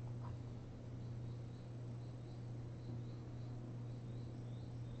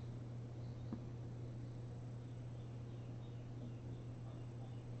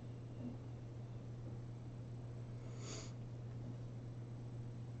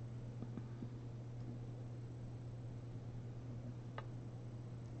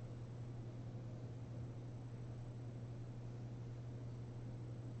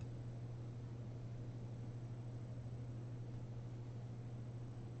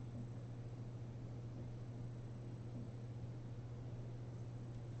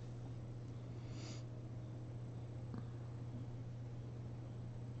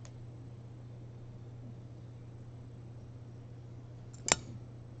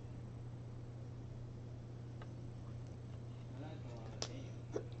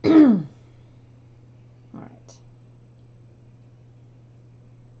 All right.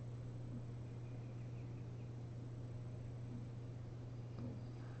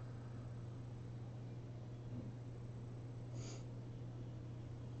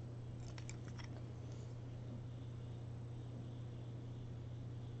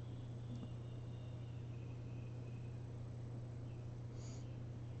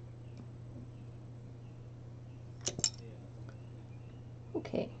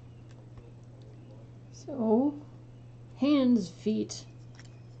 Okay. So, hands, feet,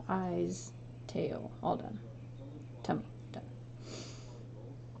 eyes, tail, all done. Tummy, done.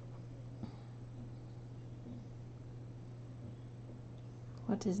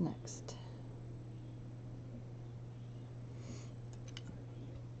 What is next?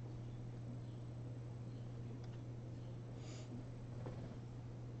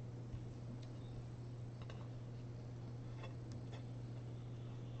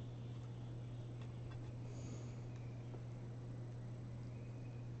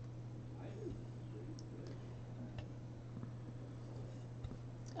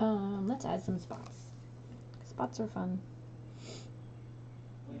 Let's add some spots. Spots are fun.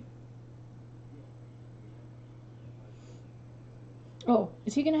 Oh,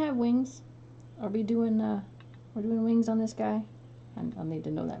 is he gonna have wings? Are we doing we're doing wings on this guy? I'll need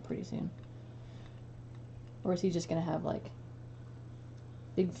to know that pretty soon. Or is he just gonna have like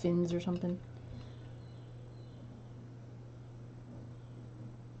big fins or something?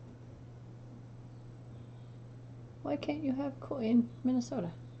 Why can't you have koi in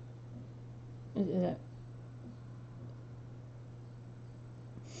Minnesota? Is that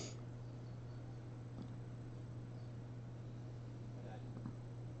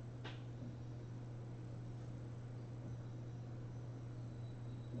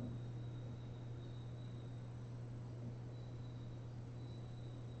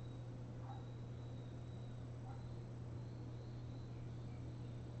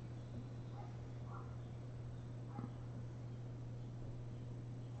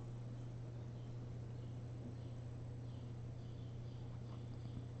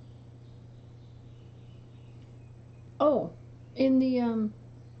oh, in the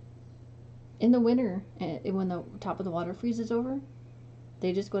winter, when the top of the water freezes over,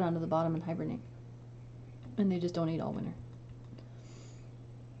 they just go down to the bottom and hibernate, and they just don't eat all winter.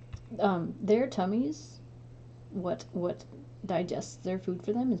 Their tummies, what digests their food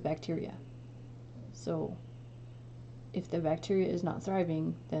for them is bacteria. So, if the bacteria is not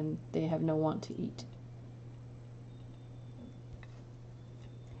thriving, then they have no want to eat.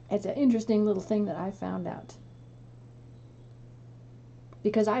 It's an interesting little thing that I found out.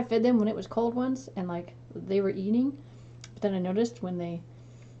 Because I fed them when it was cold once, and like they were eating, but then I noticed when they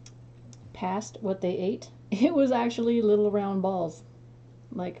passed what they ate, it was actually little round balls,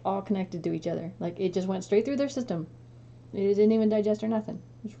 like all connected to each other. Like it just went straight through their system. It didn't even digest or nothing.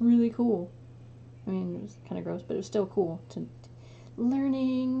 It's really cool. I mean, it was kind of gross, but it was still cool.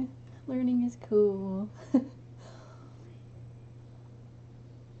 Learning is cool.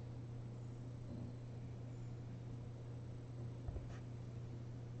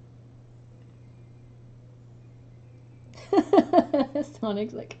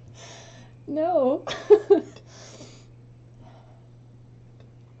 Sonic's like, no.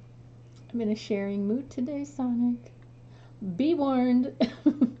 I'm in a sharing mood today, Sonic. Be warned.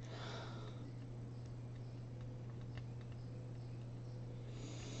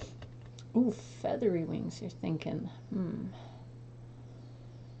 Ooh, feathery wings, you're thinking.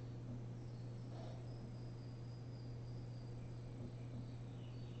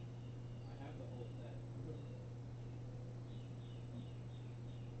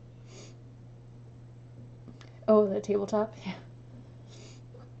 Oh, the tabletop? Yeah.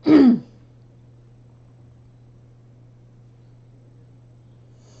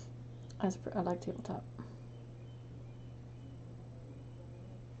 I like tabletop.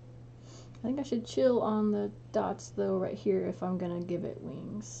 I think I should chill on the dots though right here if I'm gonna give it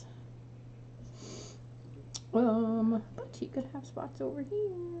wings. But you could have spots over here.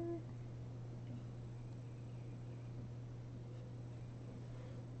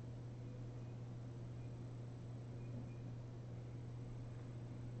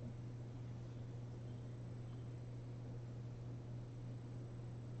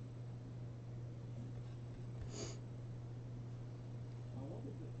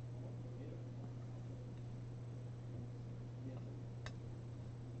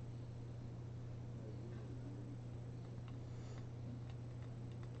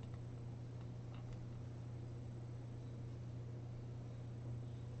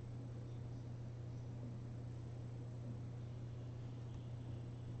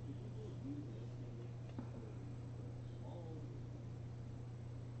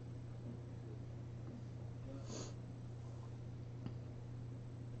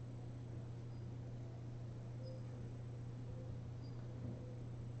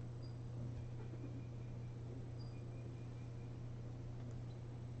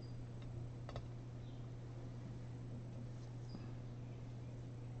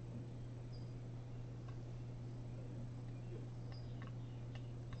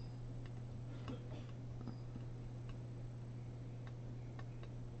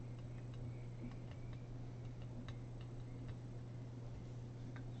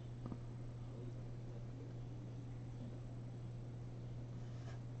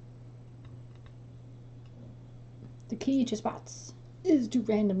 key to spots is to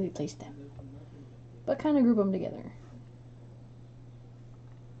randomly place them, but kind of group them together.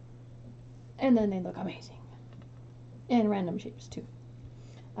 And then they look amazing. And random shapes too.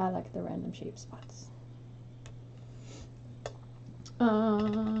 I like the random shape spots.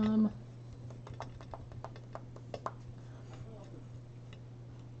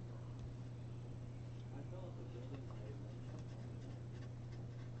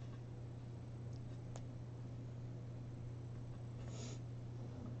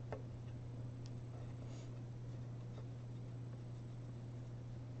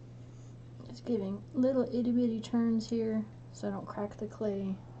 Just giving little itty bitty turns here so I don't crack the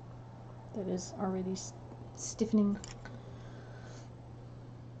clay that is already stiffening.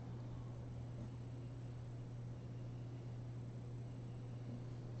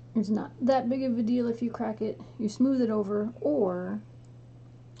 It's not that big of a deal if you crack it. You smooth it over, or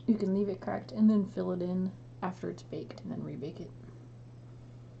you can leave it cracked and then fill it in after it's baked and then rebake it.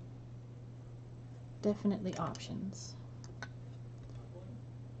 Definitely options.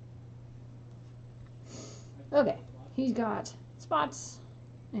 Okay, he's got spots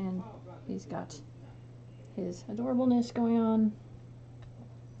and he's got his adorableness going on.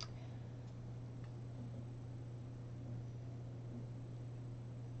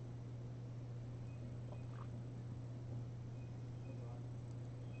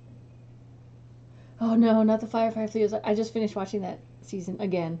 Oh no, not the Firefly Fleas. I just finished watching that season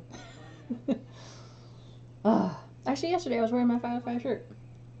again. Actually, yesterday I was wearing my Firefly shirt.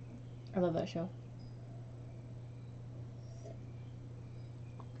 I love that show.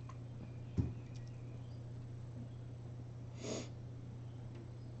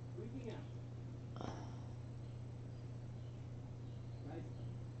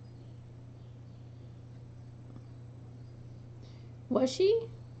 Was she?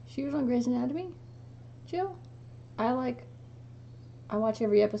 She was on Grey's Anatomy? Jill? I watch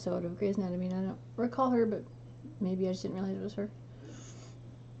every episode of Grey's Anatomy and I don't recall her, but maybe I just didn't realize it was her.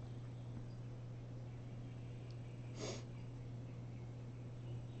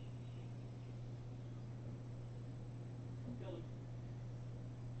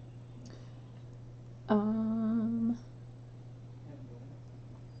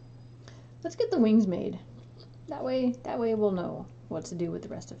 Let's get the wings made. That way we'll know what to do with the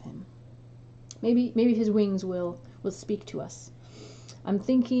rest of him. Maybe his wings will speak to us. I'm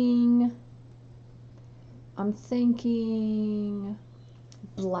thinking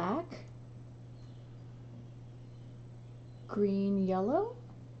black, green, yellow.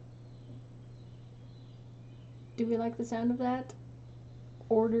 Do we like the sound of that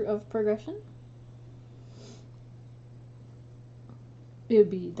order of progression? It would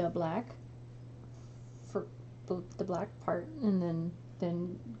be the black for the black part, and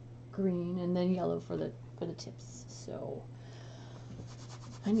then green, and then yellow for the tips. So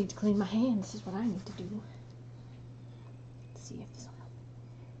I need to clean my hands. This is what I need to do. Let's see if this will help.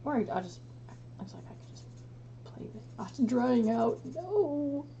 Or I'll just, looks like I could just play with it. Oh, it's drying out.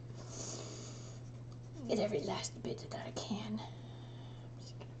 No. Get every last bit that I can.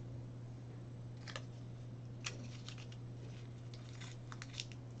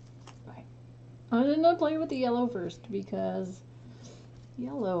 Okay. I'm gonna play with the yellow first because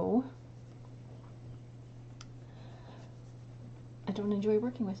yellow, I don't enjoy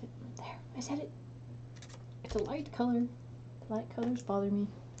working with it. There, I said it. It's a light color. Light colors bother me.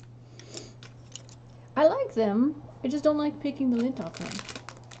 I like them. I just don't like picking the lint off them.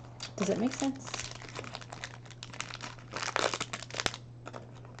 Does that make sense?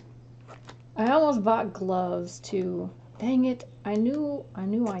 I almost bought gloves too. Dang it. I knew I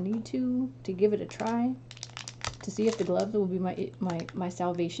need to give it a try to see if the gloves will be my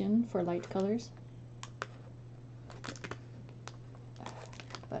salvation for light colors.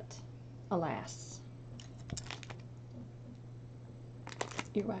 But alas.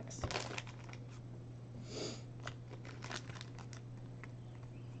 Earwax.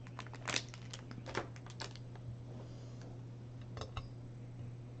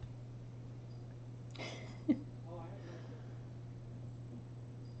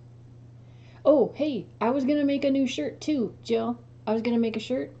 Oh, hey, I was gonna make a new shirt too, Jill. I was gonna make a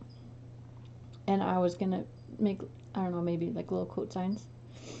shirt, and I was gonna make, I don't know, maybe like little quote signs,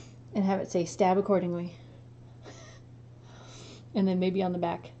 and have it say "stab accordingly," and then maybe on the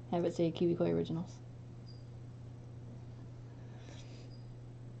back have it say KiwikoiOriginals.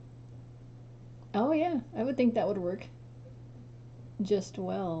 Oh yeah, I would think that would work just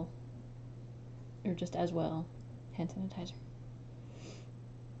well, or just as well. Hand sanitizer.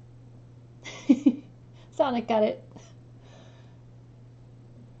 Sonic got it.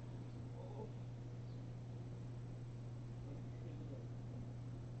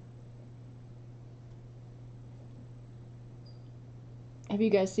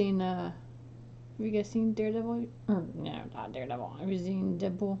 Have you guys seen Daredevil? Or no, not Daredevil. Have you seen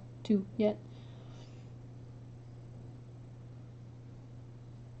Deadpool 2 yet?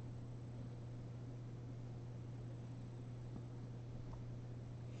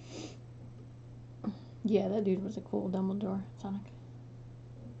 Yeah, that dude was a cool Dumbledore, Sonic.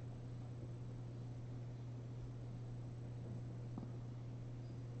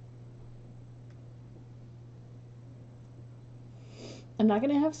 I'm not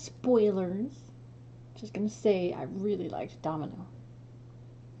gonna have spoilers. Just gonna say I really liked Domino.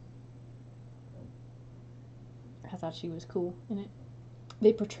 I thought she was cool in it.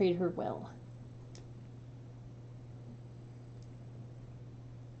 They portrayed her well.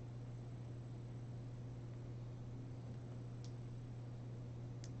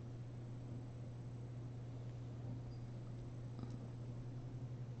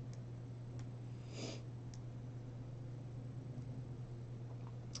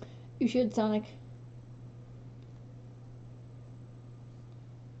 You should, Sonic.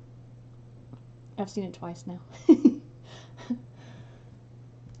 I've seen it twice now.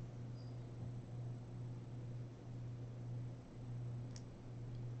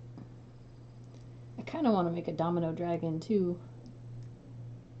 I kind of want to make a Domino Dragon too.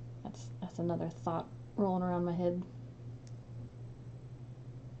 That's another thought rolling around my head.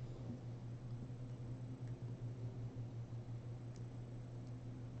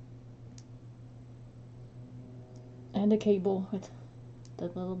 And a cable with the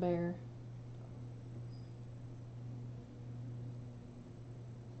little bear.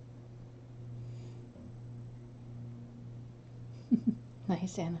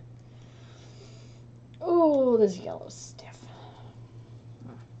 Nice, Anna. Oh, this yellow's stiff.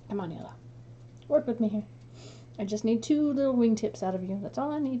 Come on, yellow. Work with me here. I just need 2 little wingtips out of you. That's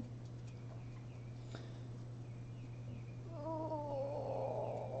all I need.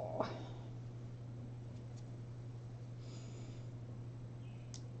 Oh.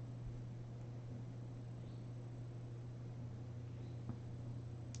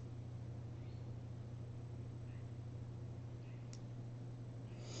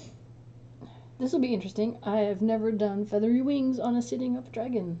 This will be interesting. I have never done feathery wings on a sitting up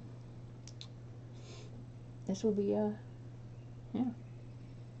dragon. This will be, yeah.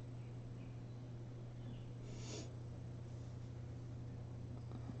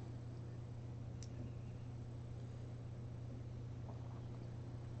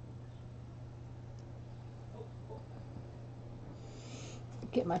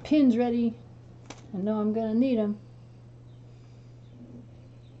 Get my pins ready. I know I'm gonna need them.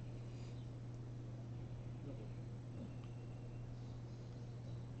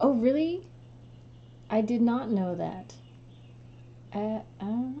 Oh, really? I did not know that.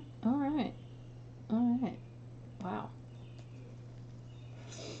 Alright. Alright. Wow.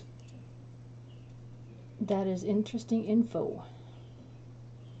 That is interesting info.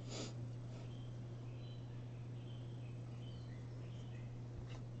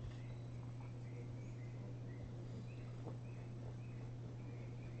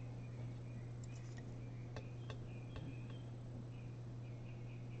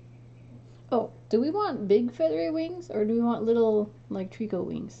 Oh, do we want big feathery wings or do we want little, like, trico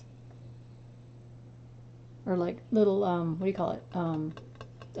wings? Or like little, what do you call it?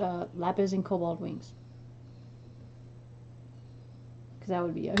 Lapis and cobalt wings. Because that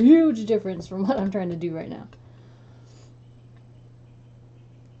would be a huge difference from what I'm trying to do right now.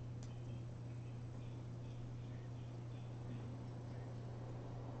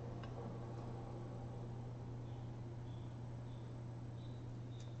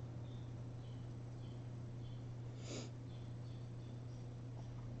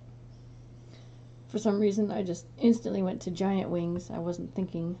 For some reason, I just instantly went to giant wings. I wasn't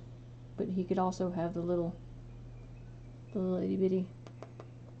thinking, but he could also have the little itty bitty.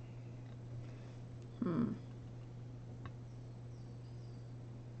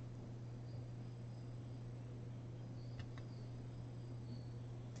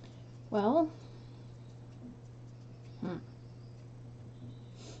 Well,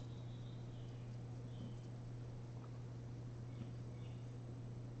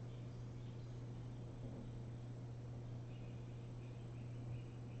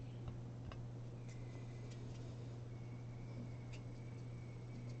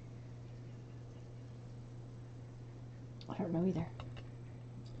 I don't know either.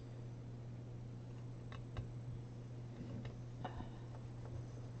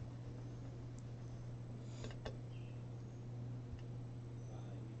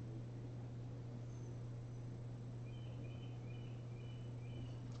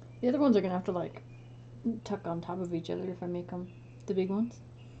 The other ones are gonna have to like tuck on top of each other if I make them the big ones.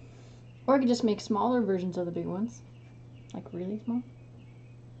 Or I could just make smaller versions of the big ones. Like really small.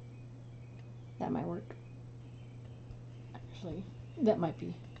 That might work. Actually, that might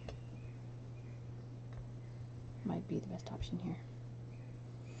be the best option here.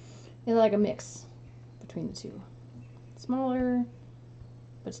 It's like a mix between the two. Smaller,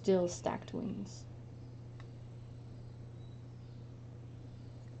 but still stacked wings.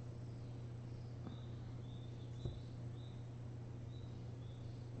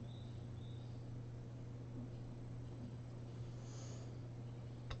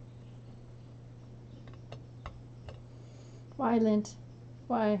 Why, Lint?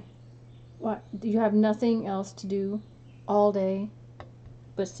 Why? What? Do you have nothing else to do all day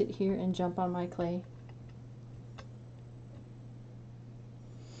but sit here and jump on my clay?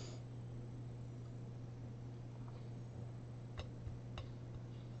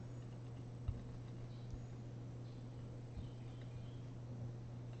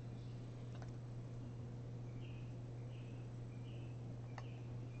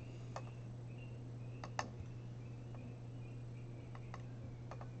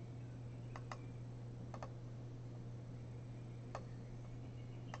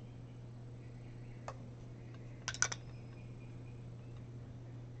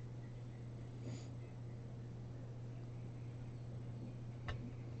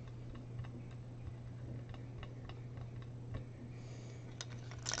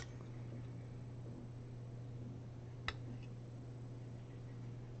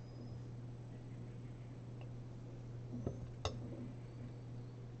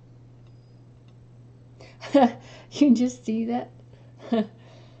 You can just see that.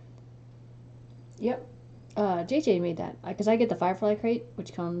 Yep. JJ made that because I get the Firefly crate,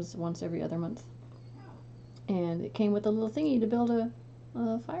 which comes once every other month, and it came with a little thingy to build a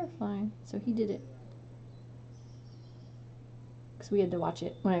firefly. So he did it because we had to watch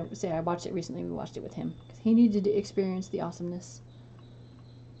it. When I say I watched it recently, we watched it with him because he needed to experience the awesomeness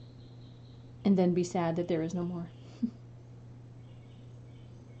and then be sad that there is no more.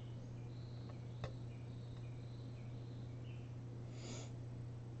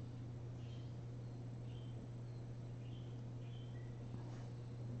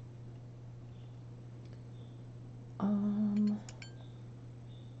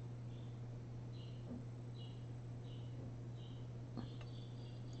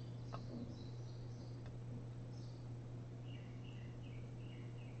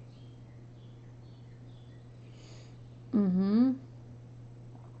 Mm-hmm.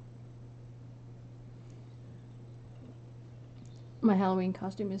 My Halloween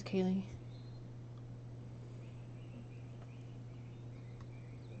costume is Kaylee.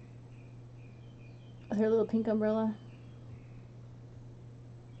 With her little pink umbrella.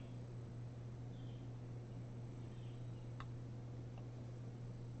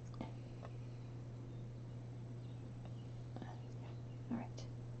 All right.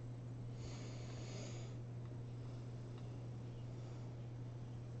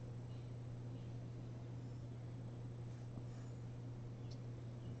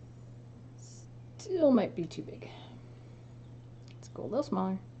 Still might be too big. Let's go a little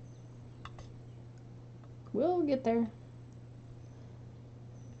smaller. We'll get there.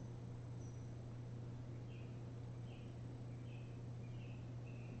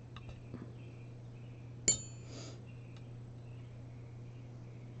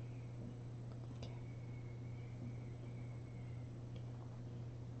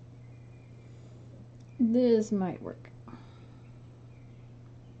 This might work.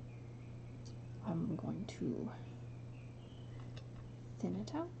 I'm going to thin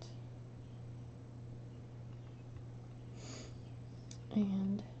it out.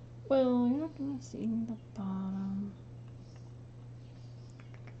 And, well, you're not going to see the bottom.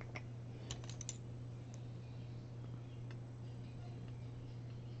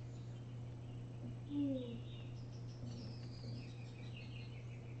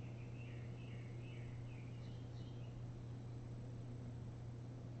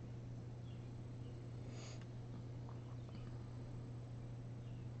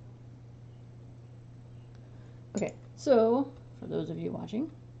 Okay, so for those of you watching,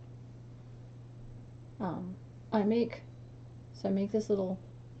 I make this little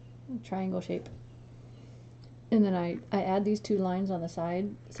triangle shape, and then I add these two lines on the side,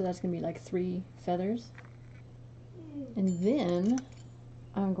 so that's gonna be like 3 feathers, and then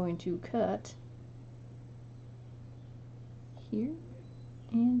I'm going to cut here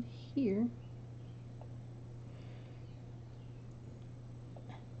and here.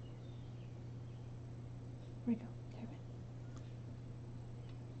 Where'd it go? There it went.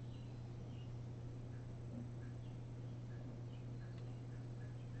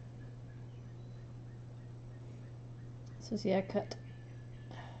 So see, I cut.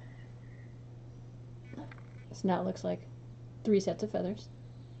 So now it looks like 3 sets of feathers.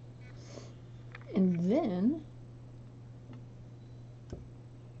 And then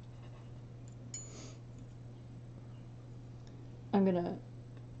I'm gonna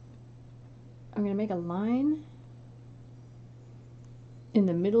make a line in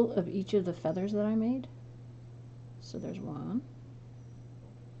the middle of each of the feathers that I made. So there's one.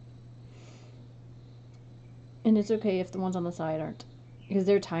 And it's okay if the ones on the side aren't, because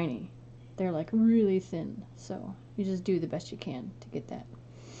they're tiny. They're like really thin. So you just do the best you can to get that.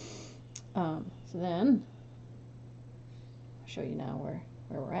 So then I'll show you now where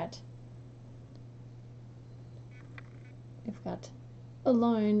we're at. I've got a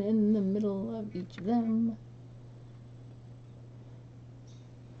line in the middle of each of them.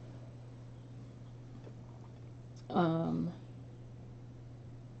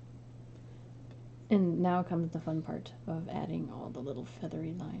 And now comes the fun part of adding all the little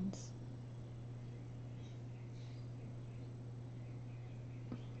feathery lines.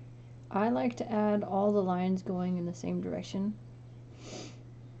 I like to add all the lines going in the same direction.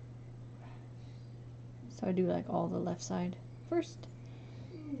 So I do like all the left side first,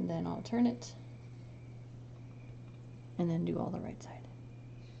 and then I'll turn it, and then do all the right side.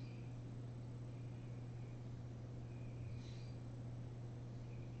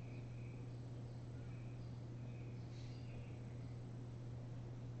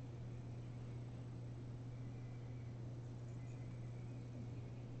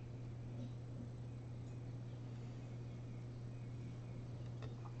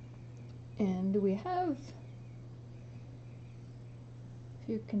 And we have, if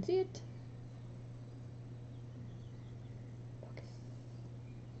you can see it, focus,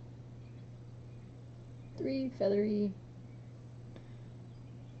 3 feathery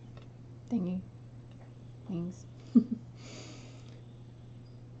thingy wings.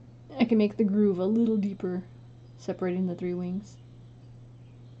 I can make the groove a little deeper, separating the 3 wings,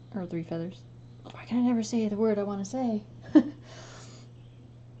 or 3 feathers. Why can I never say the word I want to say?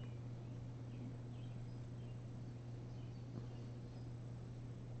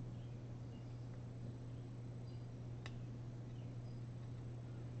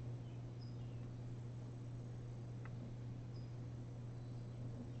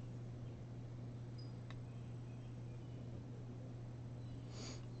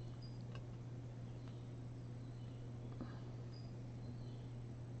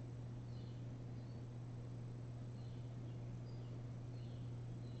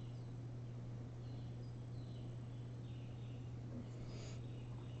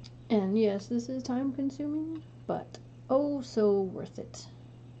 And yes, this is time consuming, but oh so worth it.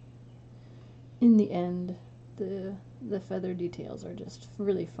 In the end, the feather details are just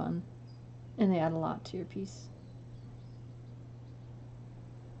really fun, and they add a lot to your piece,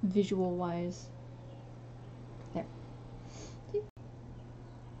 visual wise. There. See?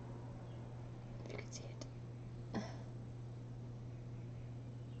 If you can see it.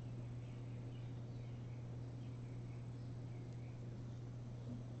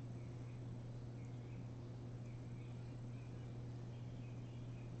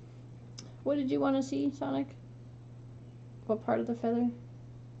 What did you want to see, Sonic? What part of the feather?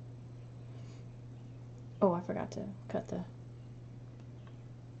 Oh, I forgot to cut the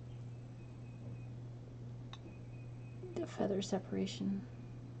feather separation.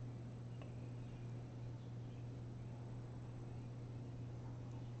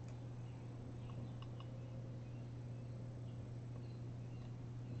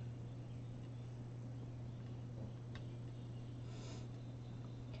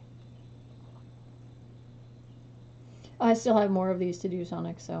 I still have more of these to do,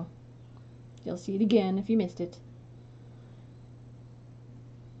 Sonic, so you'll see it again if you missed it.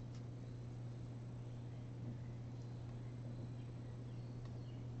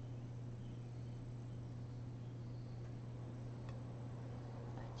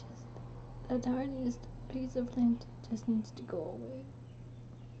 The tiniest piece of lint just needs to go away.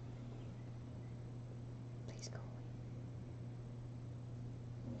 Please go away.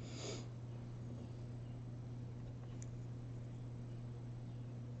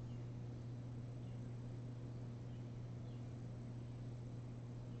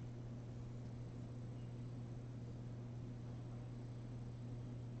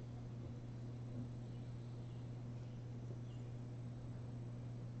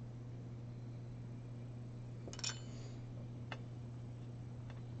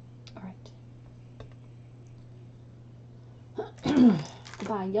 Alright.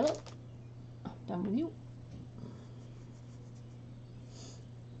 Goodbye, yellow. I'm done with you.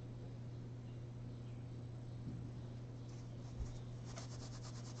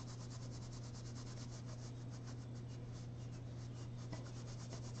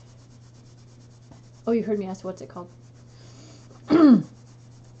 Oh, you heard me ask what's it called?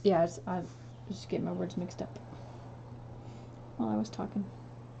 Yeah, I was just getting my words mixed up while I was talking.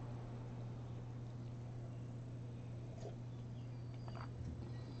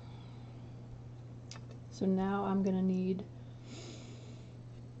 So now I'm gonna need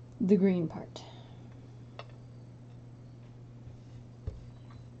the green part.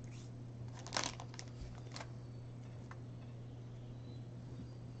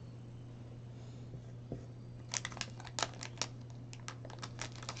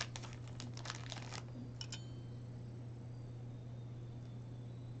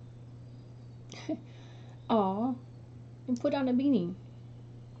 Aw, and put on a beanie.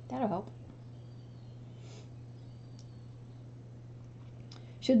 That'll help.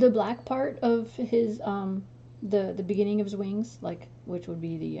 Should the black part of his the beginning of his wings, like which would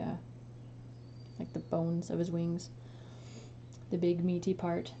be the like the bones of his wings, the big meaty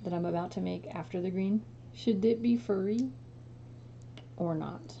part that I'm about to make after the green, should it be furry or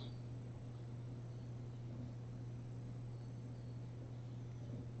not?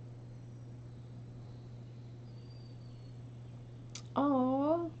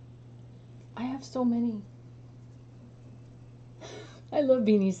 Aww, I have so many. I love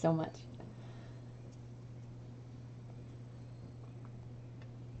beanies so much.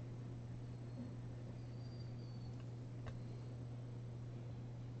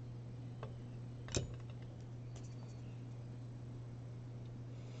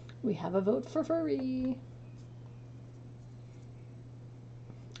 We have a vote for furry.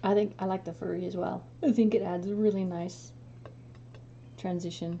 I think I like the furry as well. I think it adds a really nice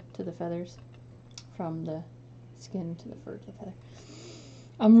transition to the feathers from the skin to the fur to the feather.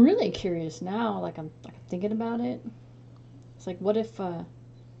 I'm really curious now, like I'm thinking about it. It's like what if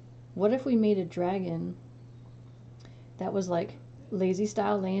we made a dragon that was like lazy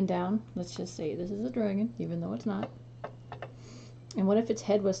style laying down? Let's just say this is a dragon, even though it's not. And what if its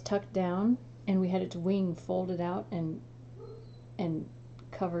head was tucked down and we had its wing folded out and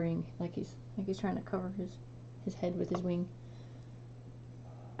covering like he's trying to cover his head with his wing.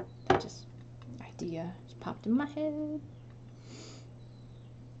 That just idea just popped in my head.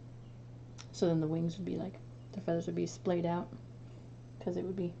 So then the wings would be like, the feathers would be splayed out because it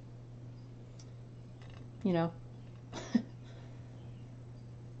would be, you know,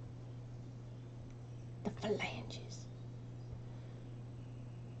 the phalanges.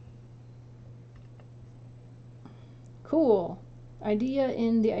 Cool. Idea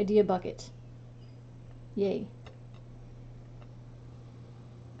in the idea bucket. Yay.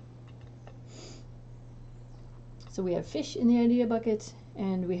 So we have fish in the idea bucket,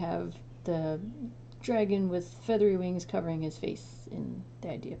 and we have the dragon with feathery wings covering his face in the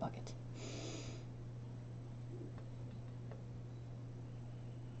idea bucket.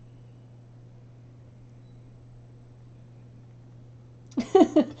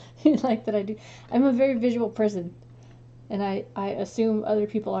 You like that I do? I'm a very visual person, and I assume other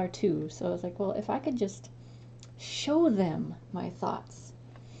people are too. So I was like, well, if I could just show them my thoughts,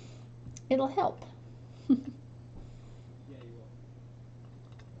 it'll help.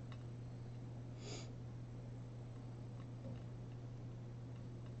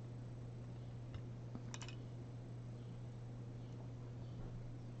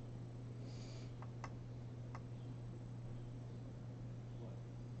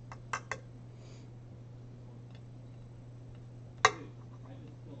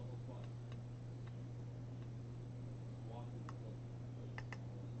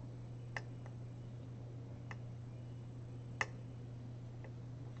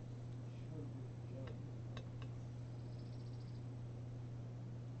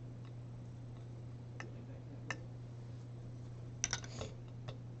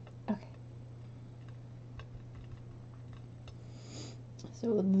 Okay.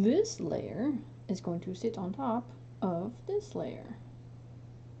 So this layer is going to sit on top of this layer.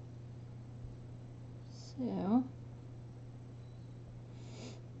 So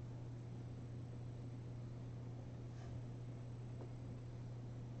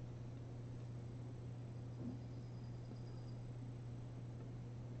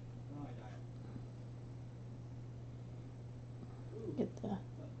get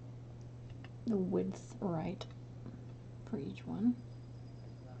the width right for each one.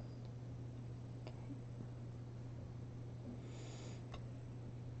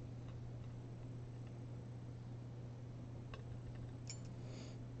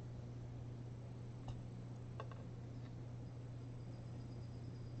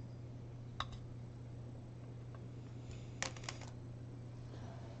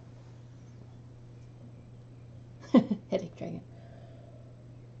 Headache dragon.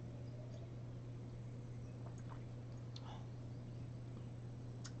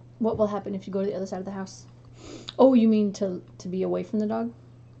 What will happen if you go to the other side of the house? Oh, you mean to be away from the dog?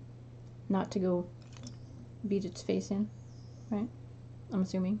 Not to go beat its face in, right? I'm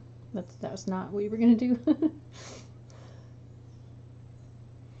assuming that was not what you were gonna do.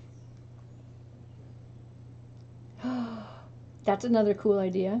 That's another cool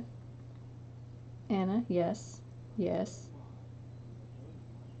idea. Anna, yes. Yes.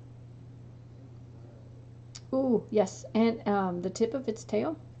 Ooh, yes. And the tip of its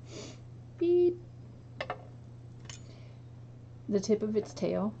tail. Beep. The tip of its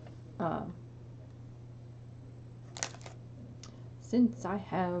tail. Since I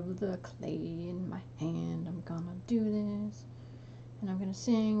have the clay in my hand, I'm gonna do this. And I'm gonna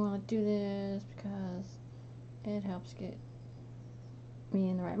sing while I do this because it helps get me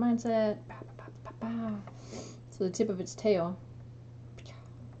in the right mindset. So the tip of its tail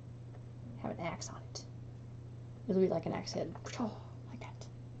have an axe on it. It'll be like an axe head, like that.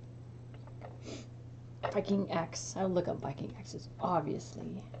 Viking axe. I'll look up Viking axes,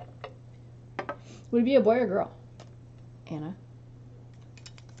 obviously. Would it be a boy or girl, Anna?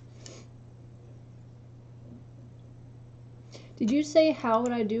 Did you say how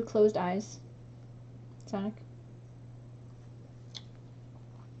would I do closed eyes, Sonic?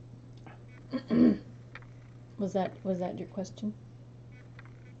 Was that your question?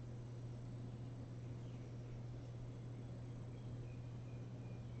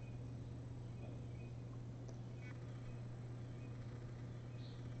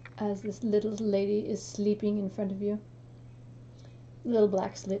 As this little lady is sleeping in front of you. Little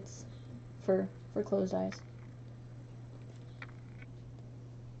black slits for closed eyes.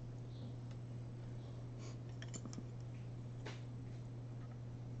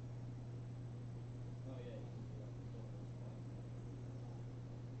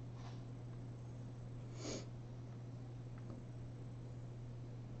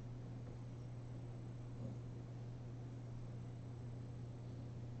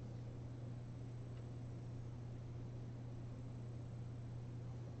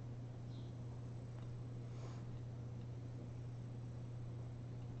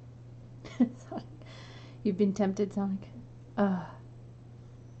 Sonic. You've been tempted, Sonic. I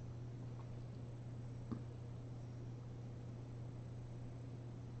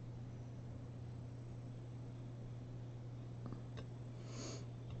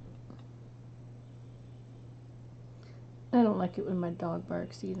don't like it when my dog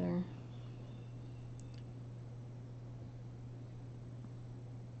barks either.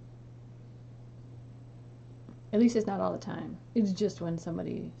 At least it's not all the time. It's just when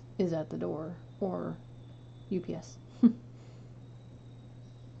somebody is at the door or UPS.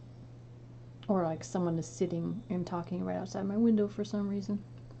 Or like someone is sitting and talking right outside my window for some reason.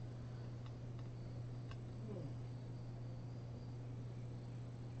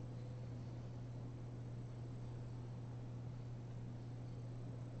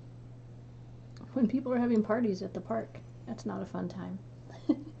 When people are having parties at the park, that's not a fun time.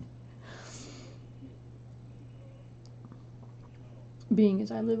 Being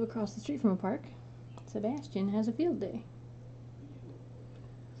as I live across the street from a park, Sebastian has a field day.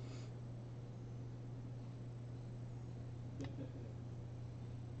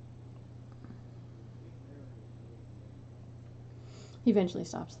 He eventually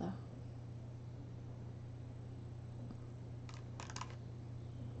stops though.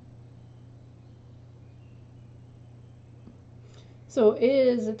 So it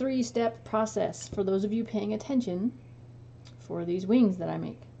is a 3-step process for those of you paying attention for these wings that I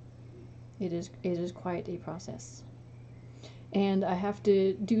make. It is quite a process. And I have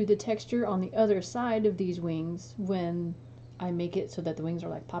to do the texture on the other side of these wings when I make it so that the wings are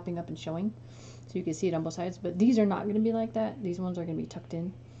like popping up and showing. So you can see it on both sides. But these are not going to be like that. These ones are going to be tucked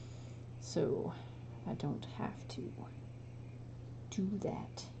in. So I don't have to do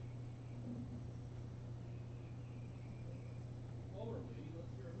that.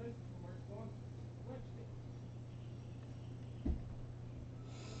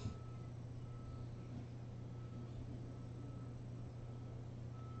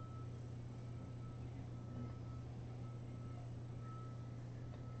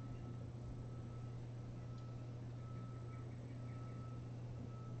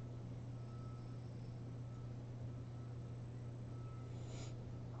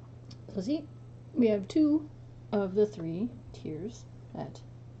 So see, we have 2 of the 3 tiers that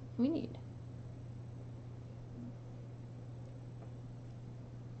we need.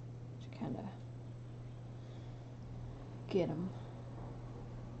 Just kind of get them.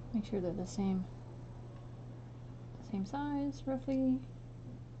 Make sure they're the same size, roughly.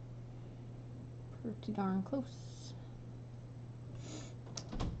 Pretty darn close.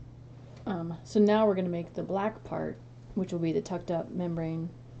 So now we're going to make the black part, which will be the tucked up membrane,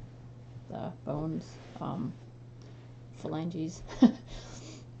 the bones, phalanges.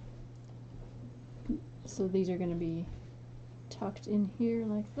 So these are going to be tucked in here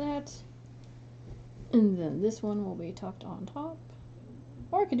like that. And then this one will be tucked on top.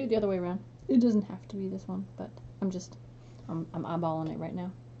 Or I could do it the other way around. It doesn't have to be this one, but I'm eyeballing it right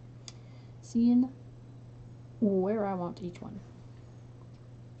now. Seeing where I want each one.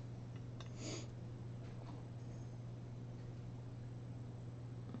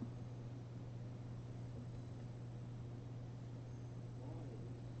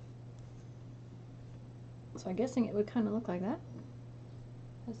 So I'm guessing it would kind of look like that.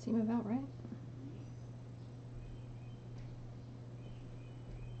 That seem about right.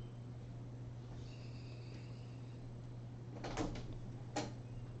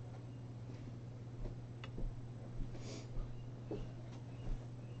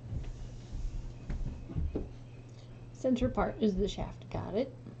 Center part is the shaft. Got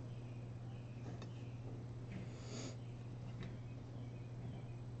it.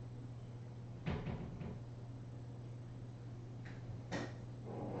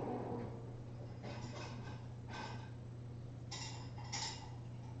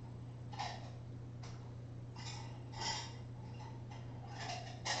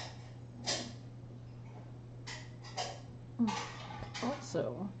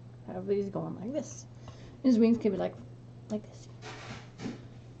 Also, have these going like this. His wings can be like this,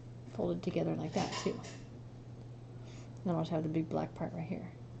 folded together like that too. Then I'll just have the big black part right here.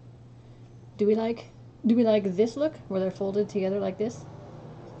 Do we like this look where they're folded together like this?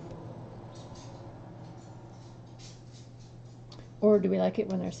 Or do we like it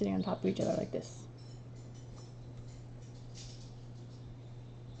when they're sitting on top of each other like this?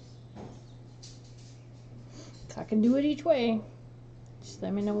 I can do it each way. Just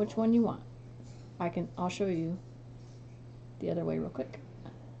let me know which one you want. I'll show you the other way real quick.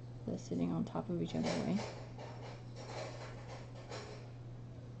 The sitting on top of each other way.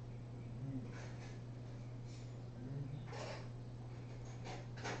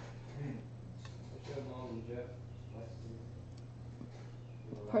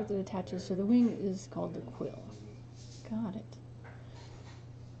 The part that attaches to the wing is called the quill. Got it.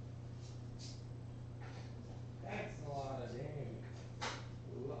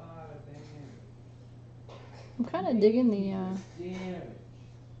 I'm kind of digging the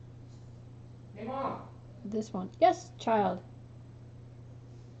Hey, Mom. this one. Yes, child.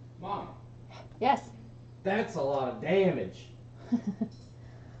 Mom. Yes. That's a lot of damage.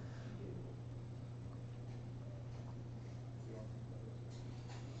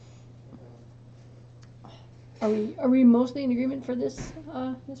 Are we mostly in agreement for this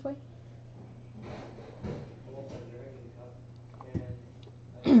this way?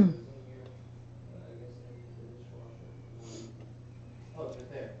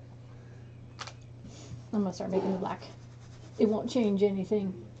 I'm gonna start making the black. It won't change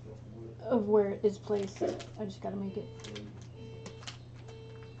anything of where it is placed. I just gotta make it.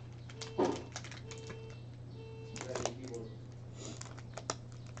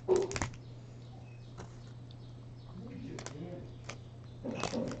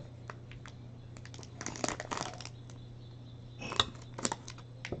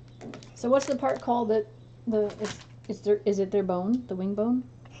 So what's the part called that is it their bone, the wing bone,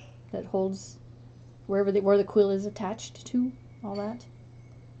 that holds where the quill is attached to, all that?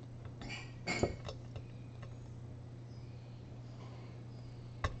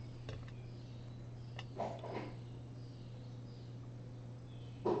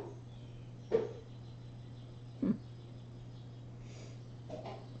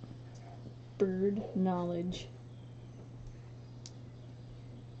 Bird knowledge.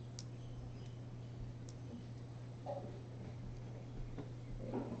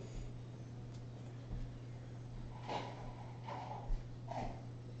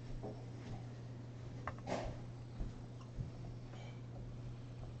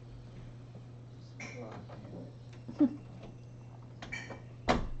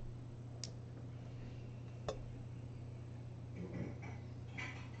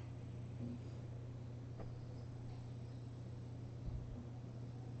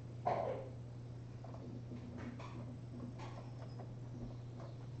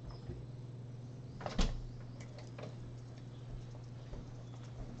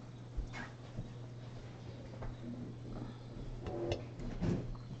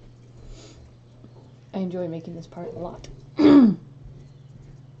 I enjoy making this part a lot.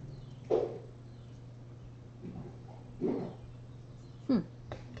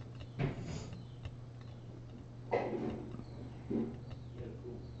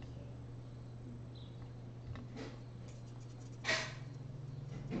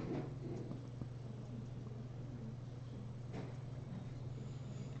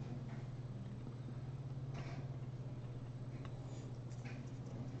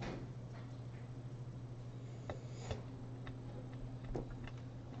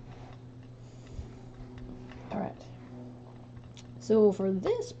 So for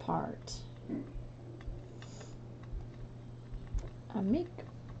this part, I make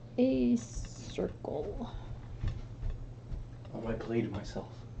a circle. On my plate myself.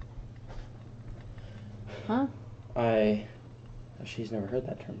 Huh? She's never heard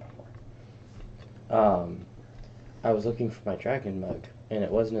that term before. I was looking for my dragon mug, and it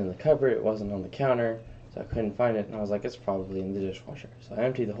wasn't in the cupboard, it wasn't on the counter, so I couldn't find it, and I was like, it's probably in the dishwasher. So I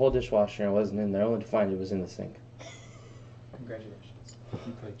emptied the whole dishwasher, and it wasn't in there, only to find it was in the sink. Congratulations.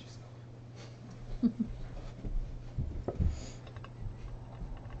 You played yourself.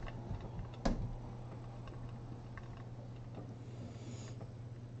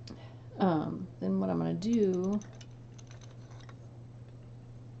 Then what I'm going to do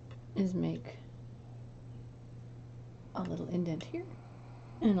is make a little indent here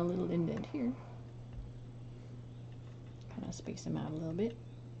and a little indent here. Kind of space them out a little bit.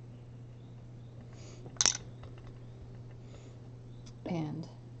 And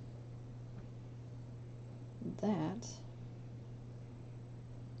that,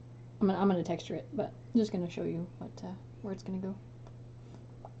 I'm gonna texture it, but I'm just gonna show you what where it's gonna go.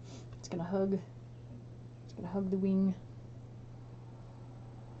 It's gonna hug the wing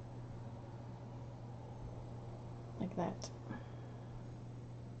like that.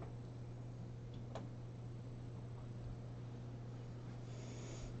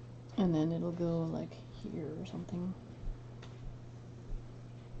 And then it'll go like here or something.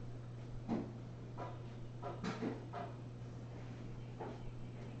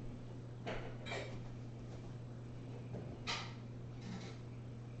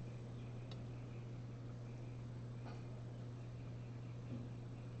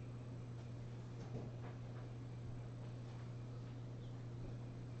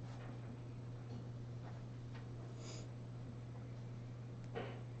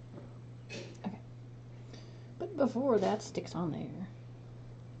 But before that sticks on there,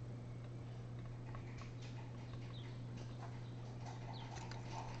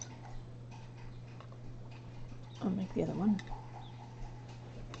 I'll make the other one.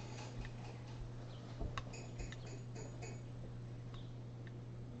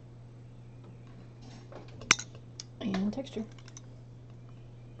 And texture.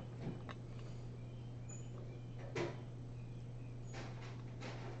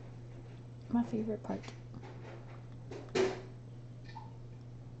 My favorite part.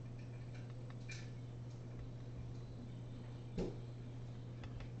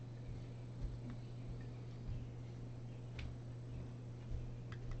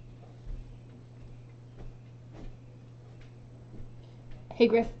 Hey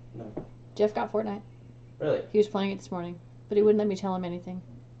Griff. No. Jeff got Fortnite. Really? He was playing it this morning, but he wouldn't let me tell him anything.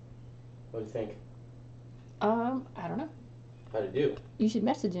 What do you think? I don't know. How'd it do? You should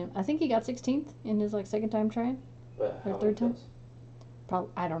message him. I think he got 16th in his like second time trying. But Or how third many time?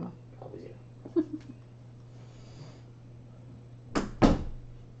 Probably, I don't know. Probably zero.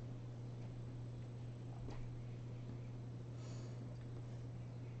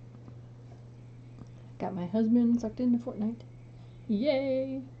 Got my husband sucked into Fortnite.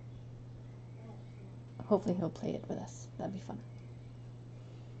 Yay! Hopefully he'll play it with us. That'd be fun.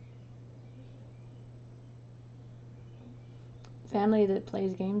 Family that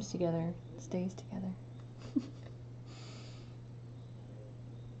plays games together stays together.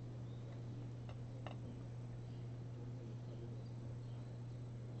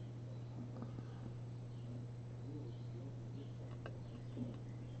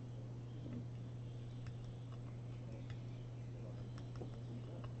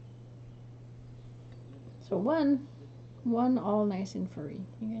 So one all nice and furry.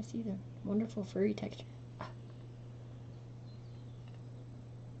 You guys see the wonderful furry texture?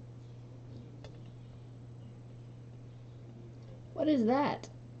 What is that?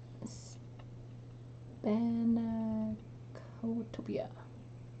 Spanakotopia.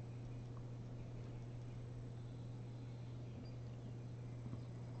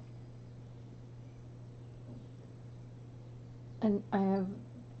 And I have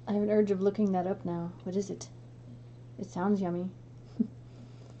an urge of looking that up now. What is it? It sounds yummy.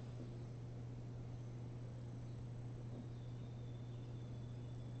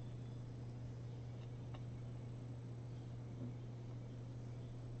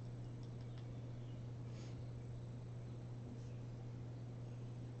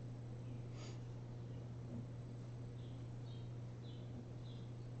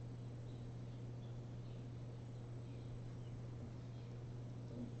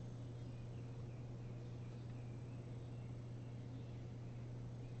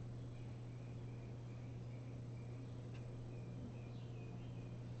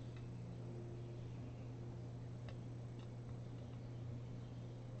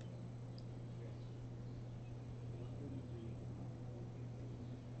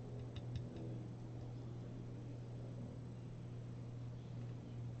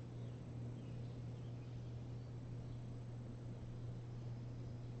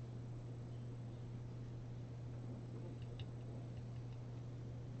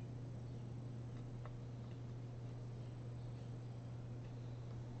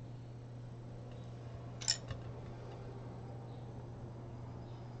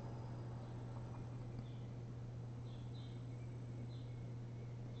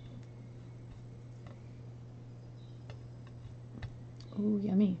 Ooh,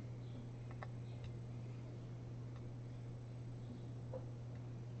 yummy.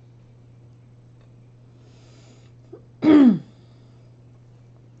 All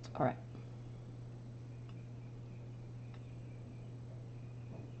right.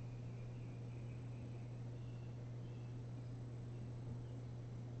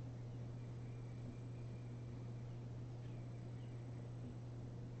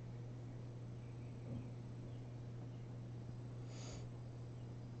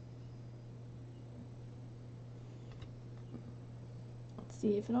 Let's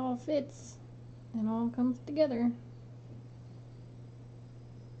see if it all fits and all comes together.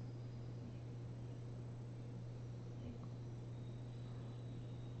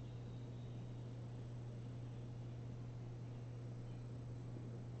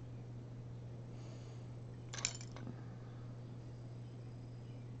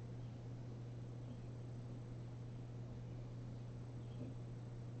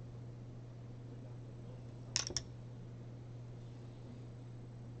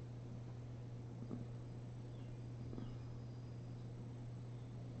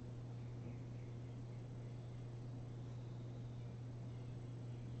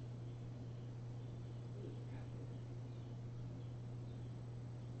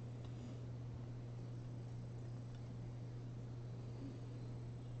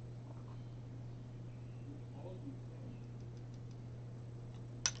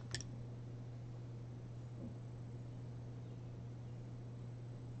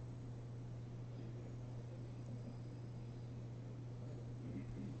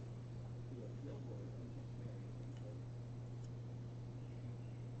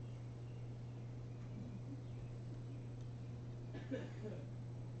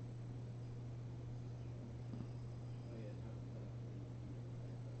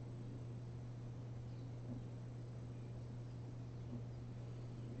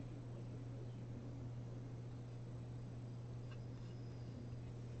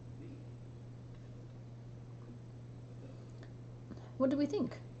 What do we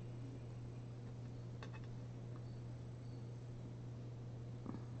think?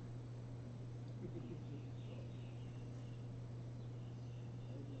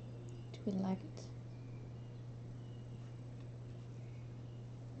 Do we like it?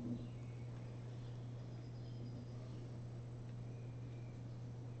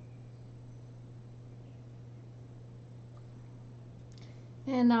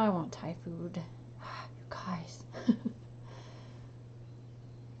 And now I want Thai food. You guys.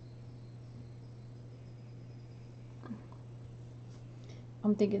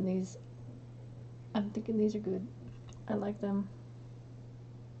 I'm thinking these are good. I like them.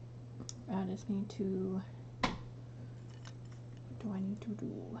 I just need to, what do I need to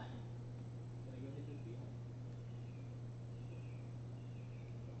do?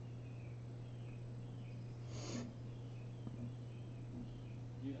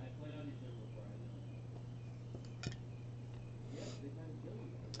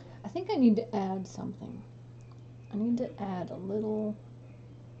 I think I need to add something. I need to add a little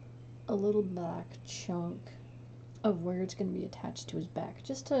black chunk of where it's going to be attached to his back,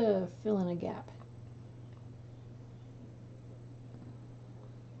 just to fill in a gap.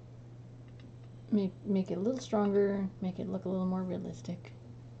 Make it a little stronger, make it look a little more realistic.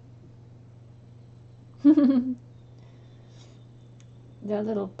 That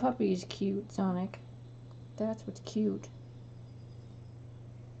little puppy's cute, Sonic. That's what's cute.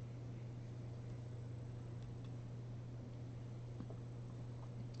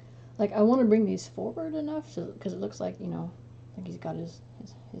 Like, I want to bring these forward enough so, because it looks like, you know, like he's got his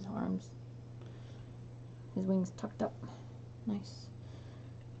arms, his wings tucked up. Nice.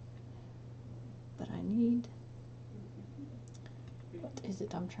 But I need, what is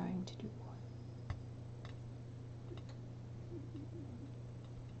it I'm trying to do?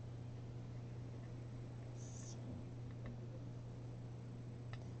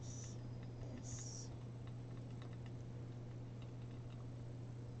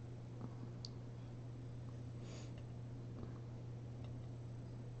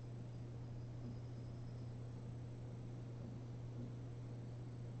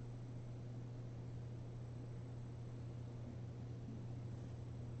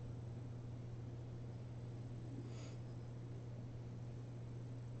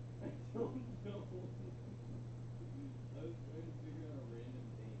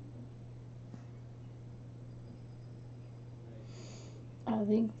 I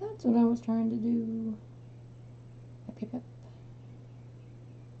think that's what I was trying to do. Yep, yep,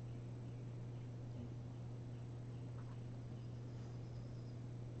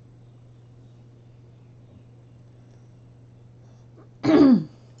 yep.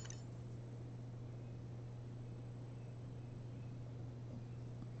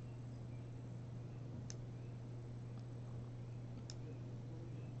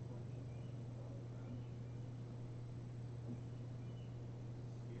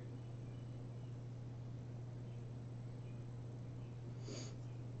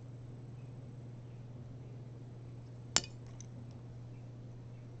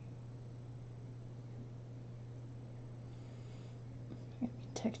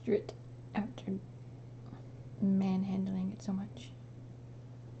 texture it after manhandling it so much.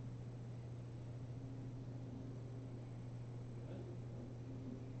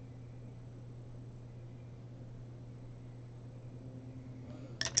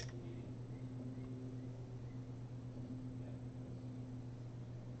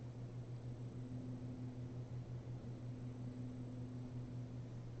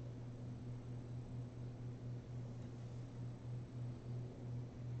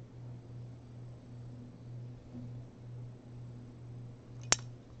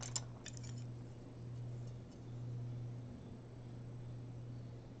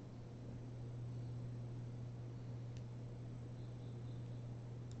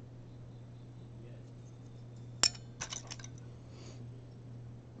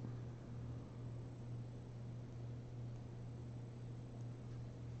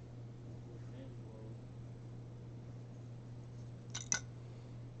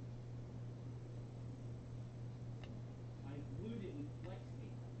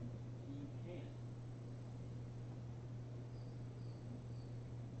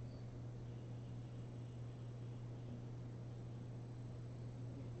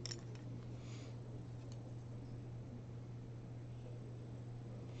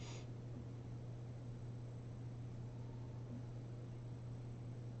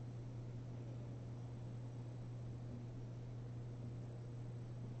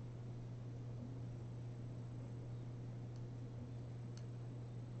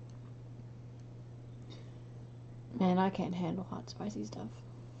 Man, I can't handle hot spicy stuff.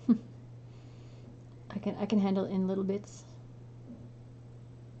 I can handle it in little bits,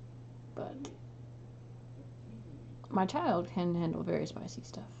 but my child can handle very spicy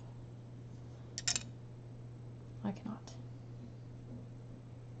stuff. I cannot.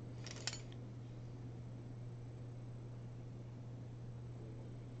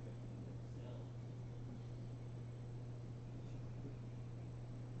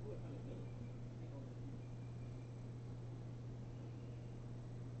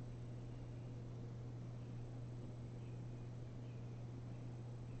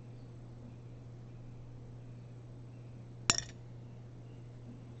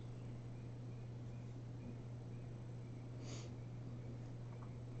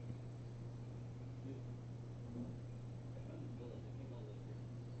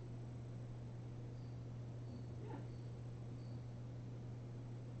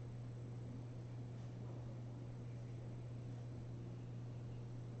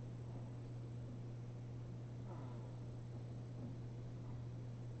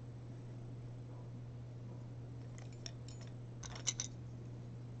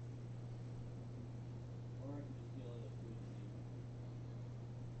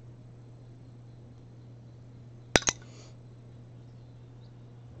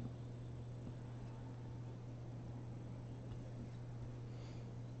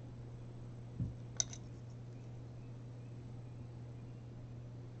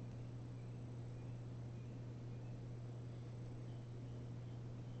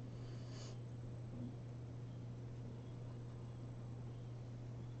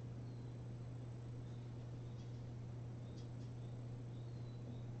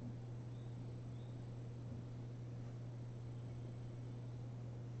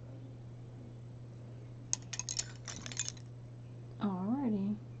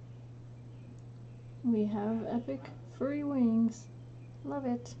 Alrighty. We have epic furry wings. Love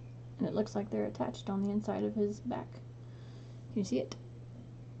it. And it looks like they're attached on the inside of his back. Can you see it?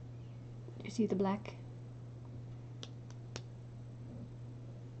 Do you see the black?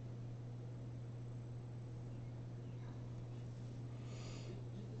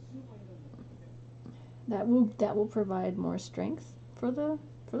 That will provide more strength for the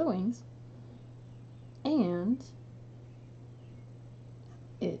wings, and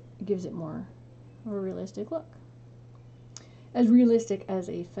it gives it more of a realistic look. As realistic as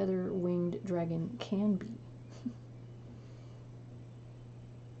a feather-winged dragon can be.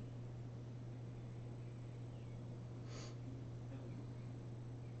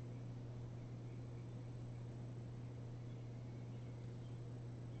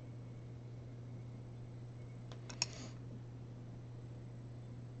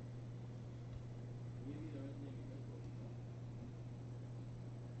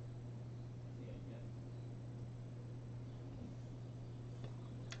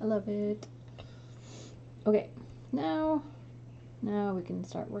 I love it. Okay, now we can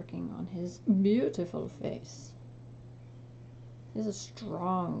start working on his beautiful face. He has a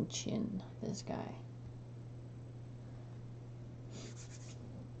strong chin, this guy.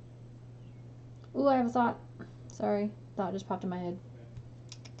 Ooh, I have a thought. Sorry, thought just popped in my head.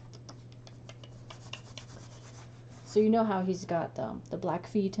 So you know how he's got the black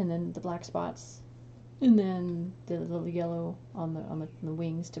feet and then the black spots, and then the little yellow on the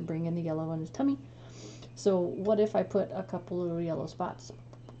wings to bring in the yellow on his tummy. So what if I put a couple little yellow spots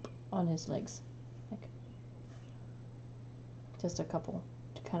on his legs, like just a couple,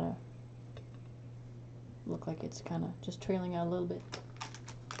 to kind of look like it's kind of just trailing out a little bit.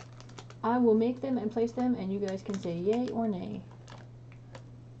 I will make them and place them, and you guys can say yay or nay.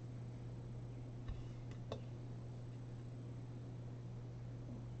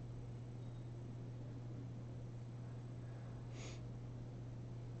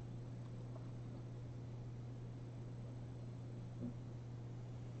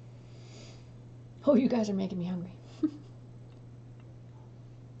 Oh, you guys are making me hungry.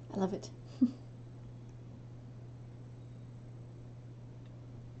 I love it.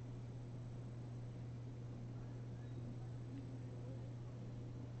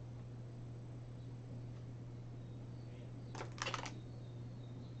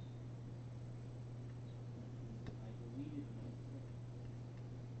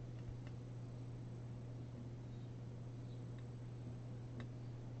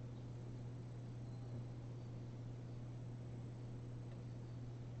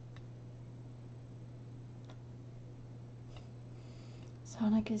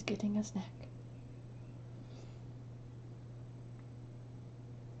 Sonic is getting a snack.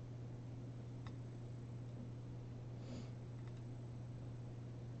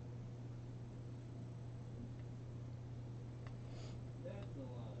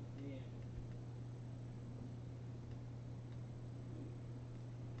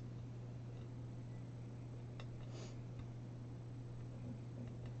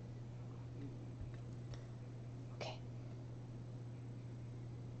 Okay.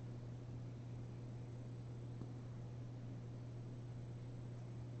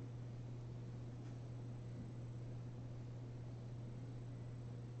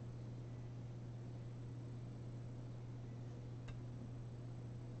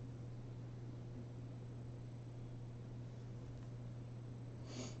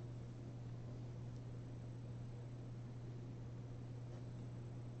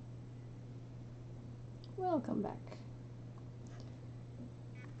 Welcome back.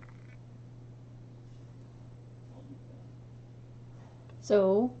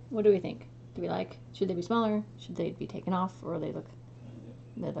 So, what do we think? Do we like? Should they be smaller? Should they be taken off, or they look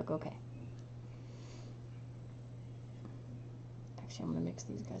okay? Actually, I'm gonna mix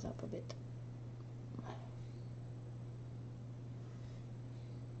these guys up a bit.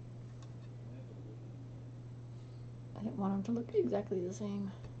 I didn't want them to look exactly the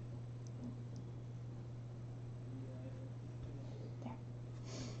same.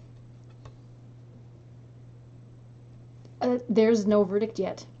 There's no verdict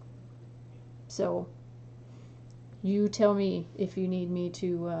yet. So, you tell me if you need me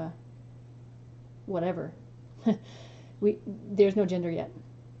to, whatever. There's no gender yet.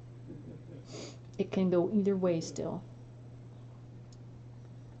 It can go either way still.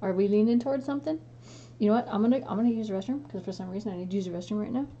 Are we leaning towards something? You know what? I'm gonna use the restroom because for some reason I need to use the restroom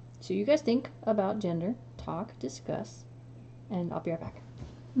right now. So you guys think about gender, talk, discuss, and I'll be right back.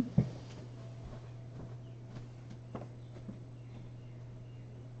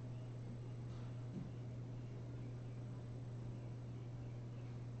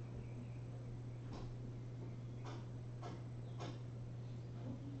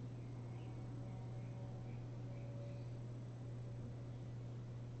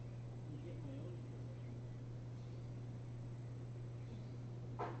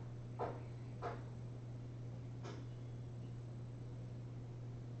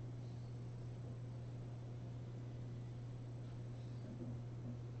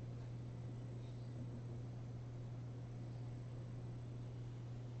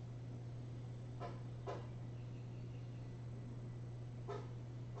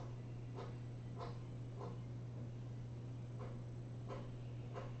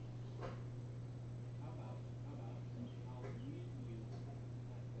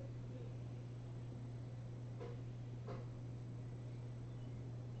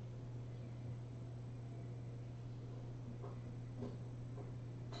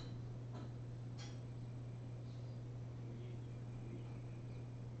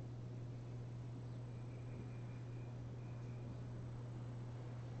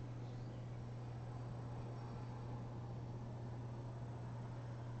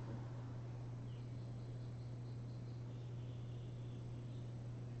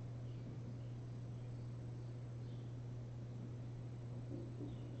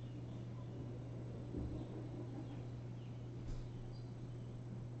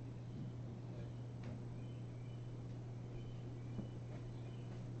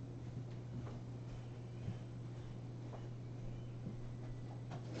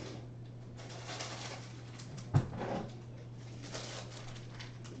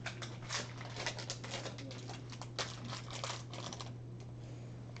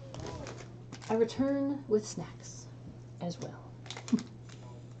 I return with snacks as well.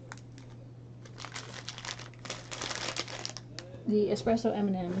 The espresso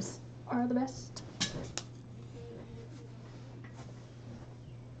M&Ms are the best.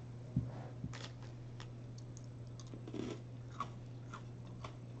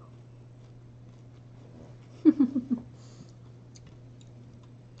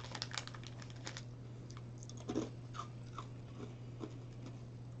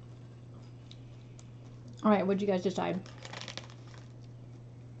 All right, what'd you guys decide?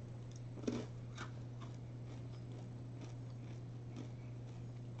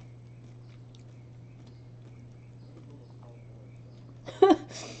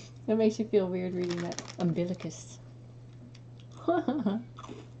 That makes you feel weird reading that umbilicus.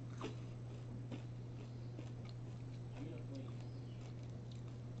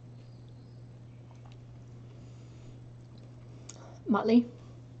 Motley?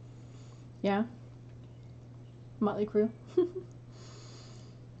 Yeah? Motley Crue?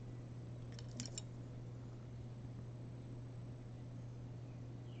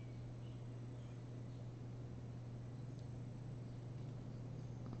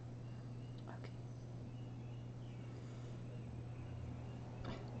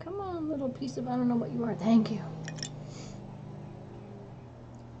 Come on, little piece of I don't know what you are. Thank you.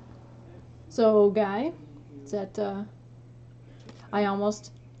 So, Guy, is that I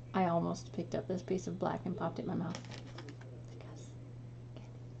almost picked up this piece of black and popped it in my mouth.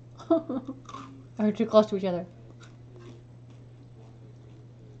 Are too close to each other.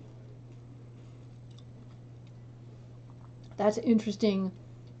 That's an interesting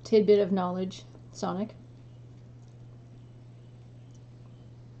tidbit of knowledge, Sonic.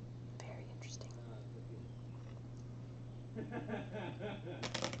 Very interesting.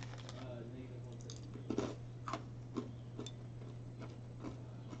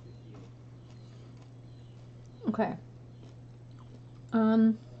 Okay.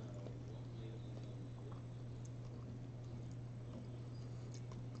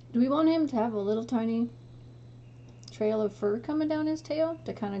 Do we want him to have a little tiny trail of fur coming down his tail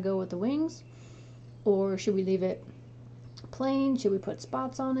to kind of go with the wings? Or should we leave it plain? Should we put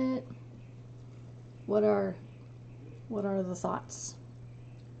spots on it? What are the thoughts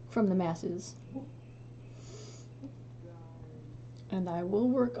from the masses? And I will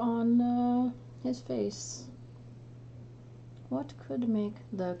work on his face. What could make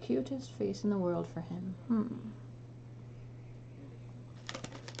the cutest face in the world for him?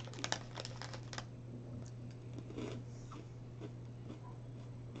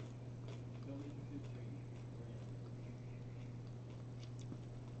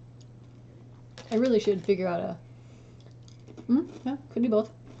 I really should figure out a... yeah, could do both.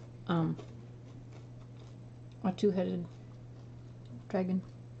 A two-headed dragon.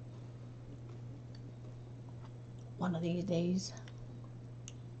 One of these days.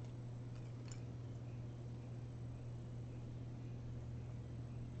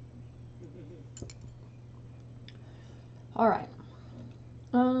 All right.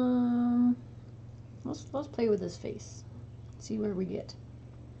 Let's play with his face. See where we get.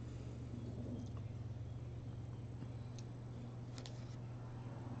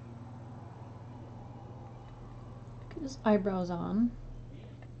 Get his eyebrows on,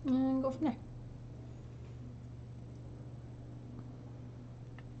 and go from there.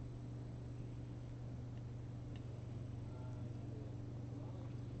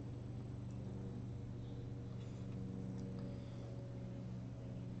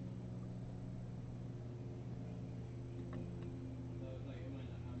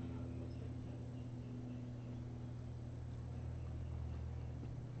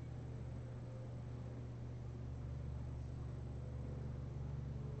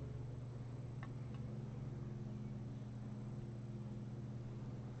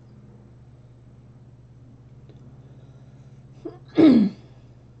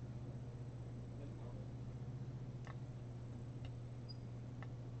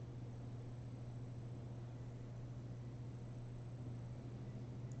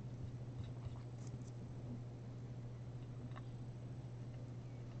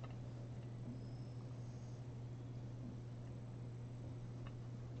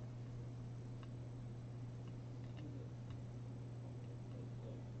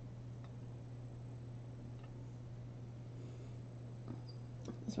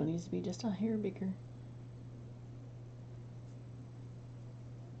 This one needs to be just a hair bigger.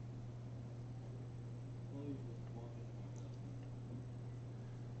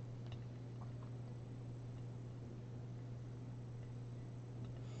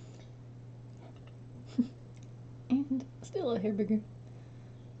 And still a hair bigger.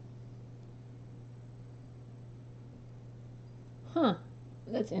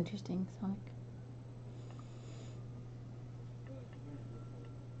 That's interesting, Sonic.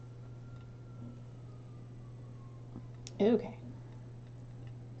 Okay.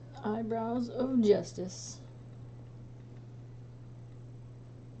 Eyebrows of justice.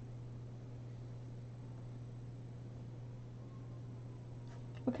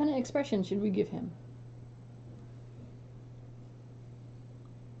 What kind of expression should we give him?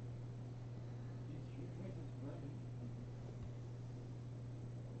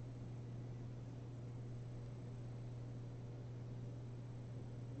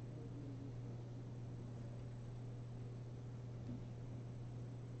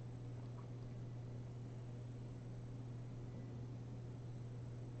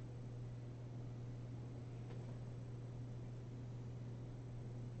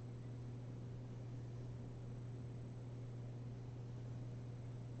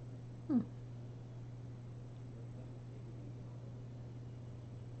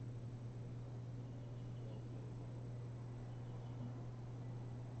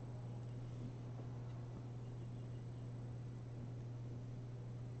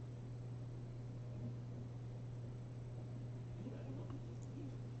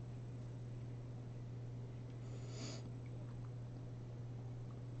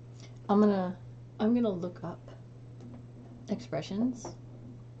 I'm gonna look up expressions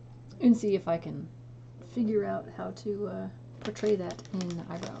and see if I can figure out how to portray that in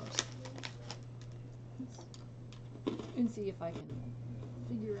eyebrows. And see if I can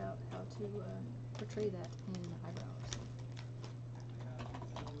figure out how to portray that in eyebrows.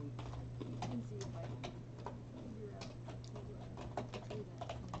 And see if I can figure out how to portray that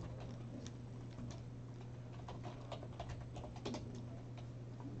in eyebrows.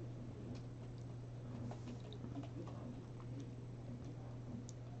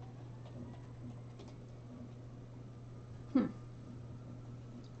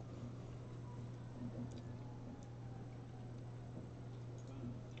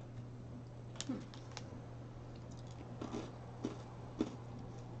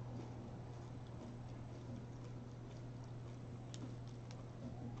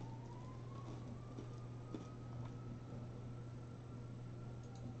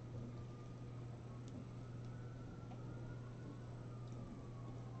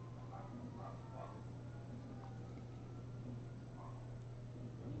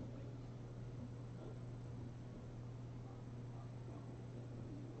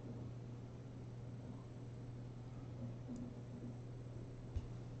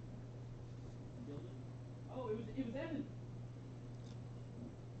 It was Evan.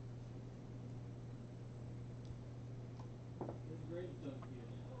 His gravestone's here.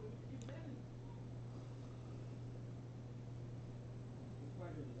 Oh, it was Evan. His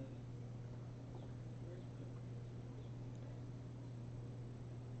partner was Evan.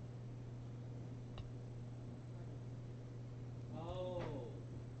 Oh.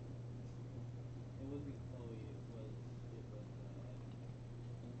 It wasn't Chloe, it was Evan.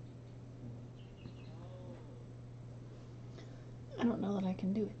 I don't know that I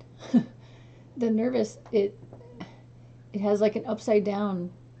can do it. The nervous, it has like an upside down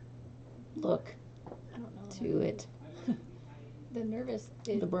look to it. The nervous,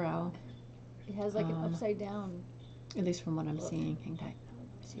 The brow, it has like an upside down at least from what I'm seeing. Hang tight.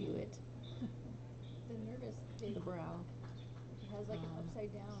 to it. The nervous, The brow, it has like an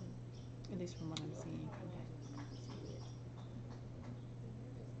upside down at least from what I'm seeing. Hang tight. to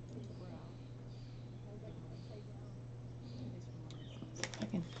it. The brow, It has like an upside down. at least from what I'm seeing. I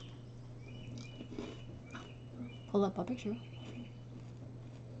can pull up a picture.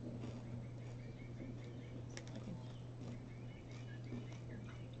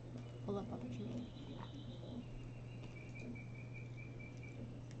 Pull up a picture.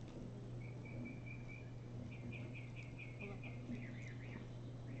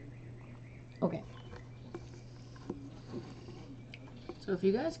 Okay. So if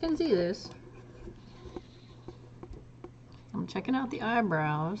you guys can see this, I'm checking out the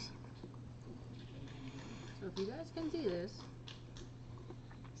eyebrows. So if you guys can see this,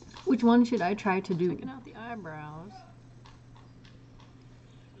 which one should I try to do? Checking out the eyebrows.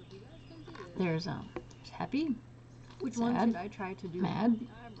 So if you guys can see this, there's happy. Which one should I try to do? Mad,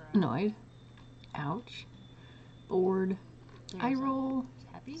 annoyed, ouch, bored, eye roll,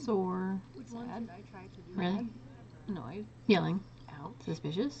 happy, sore, sad, red, annoyed, yelling, out,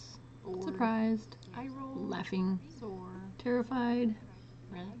 suspicious, bored, surprised, eye roll, laughing, sore, terrified,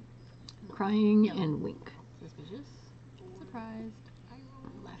 red, crying, and wink. Suspicious, surprised, eye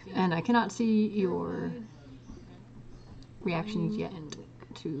roll, laughing. And I cannot see your reactions yet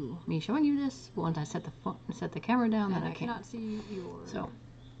to me showing you this. But once I set the camera down, then I cannot see your. So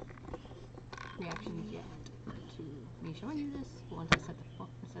reactions yet to me showing you this. Once I set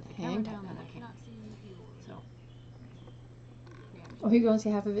the camera down, then I can't. So. Oh, you gonna see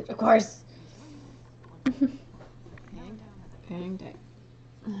half of it, of course. Hang tight.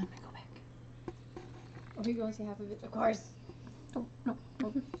 I'm gonna go back. Oh, you gonna see half of it, of course. Oh, no.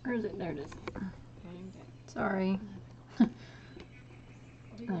 Oh, where is it? There it is. Hang tight. Sorry. Oh,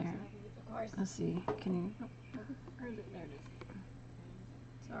 you gonna see There. half of it, of course. Let's see. Can you? Oh, where is it? There it is.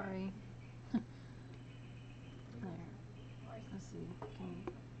 Sorry. There. Let's see. Can you?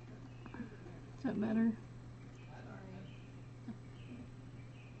 Is that better?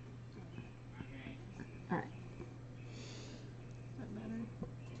 Alright. Is that better?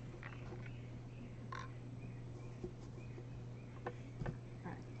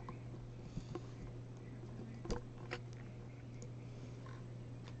 Alright.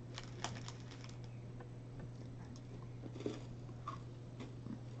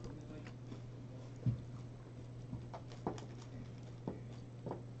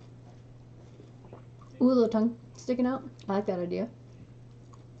 Ooh, a little tongue sticking out. I like that idea.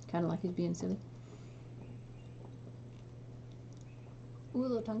 Kind of like he's being silly. Ooh, a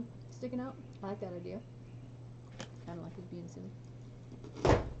little tongue sticking out. I like that idea. Kind of like he's being silly.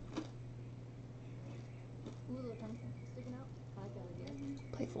 Ooh, a little tongue sticking out. I like that idea.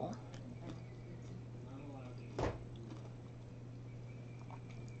 Playful.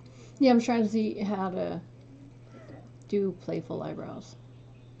 Yeah, I'm trying to see how to do playful eyebrows.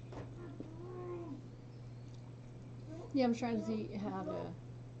 Yeah, I'm trying to see how to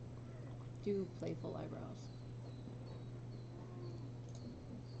do playful eyebrows.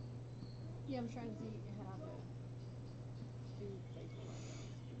 Yeah, I'm trying to see how to do playful eyebrows.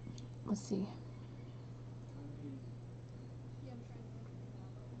 Let's see. Yeah, I'm trying to see how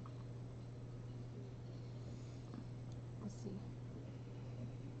to Let's see.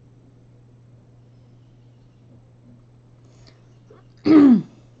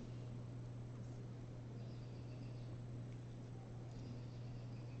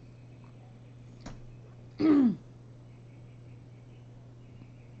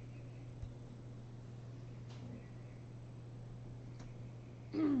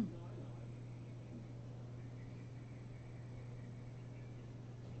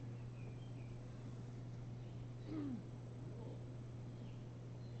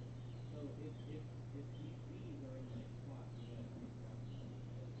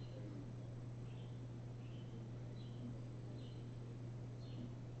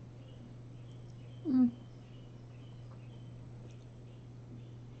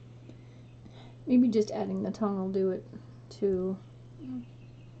 maybe just adding the tongue will do it too.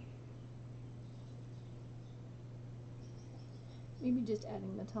 Maybe just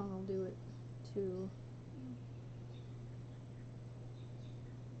adding the tongue will do it too.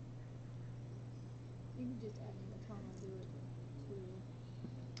 Maybe just adding the tongue will do it too.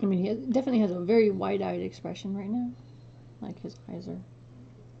 I mean, definitely has a very wide-eyed expression right now. Like his eyes are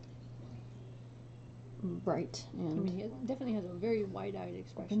bright, and I mean, he definitely has a very wide-eyed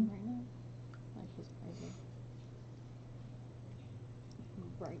expression right now. Like his eyes are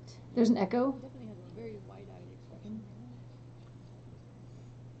bright. There's an echo. He definitely has a very wide-eyed expression right now.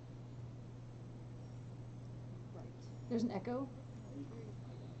 Bright. There's an echo. There's an echo.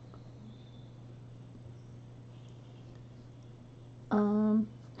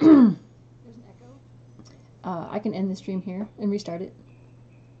 I can end the stream here and restart it.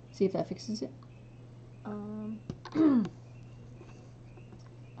 See if that fixes it.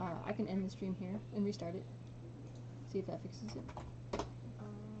 I can end the stream here and restart it. See if that fixes it.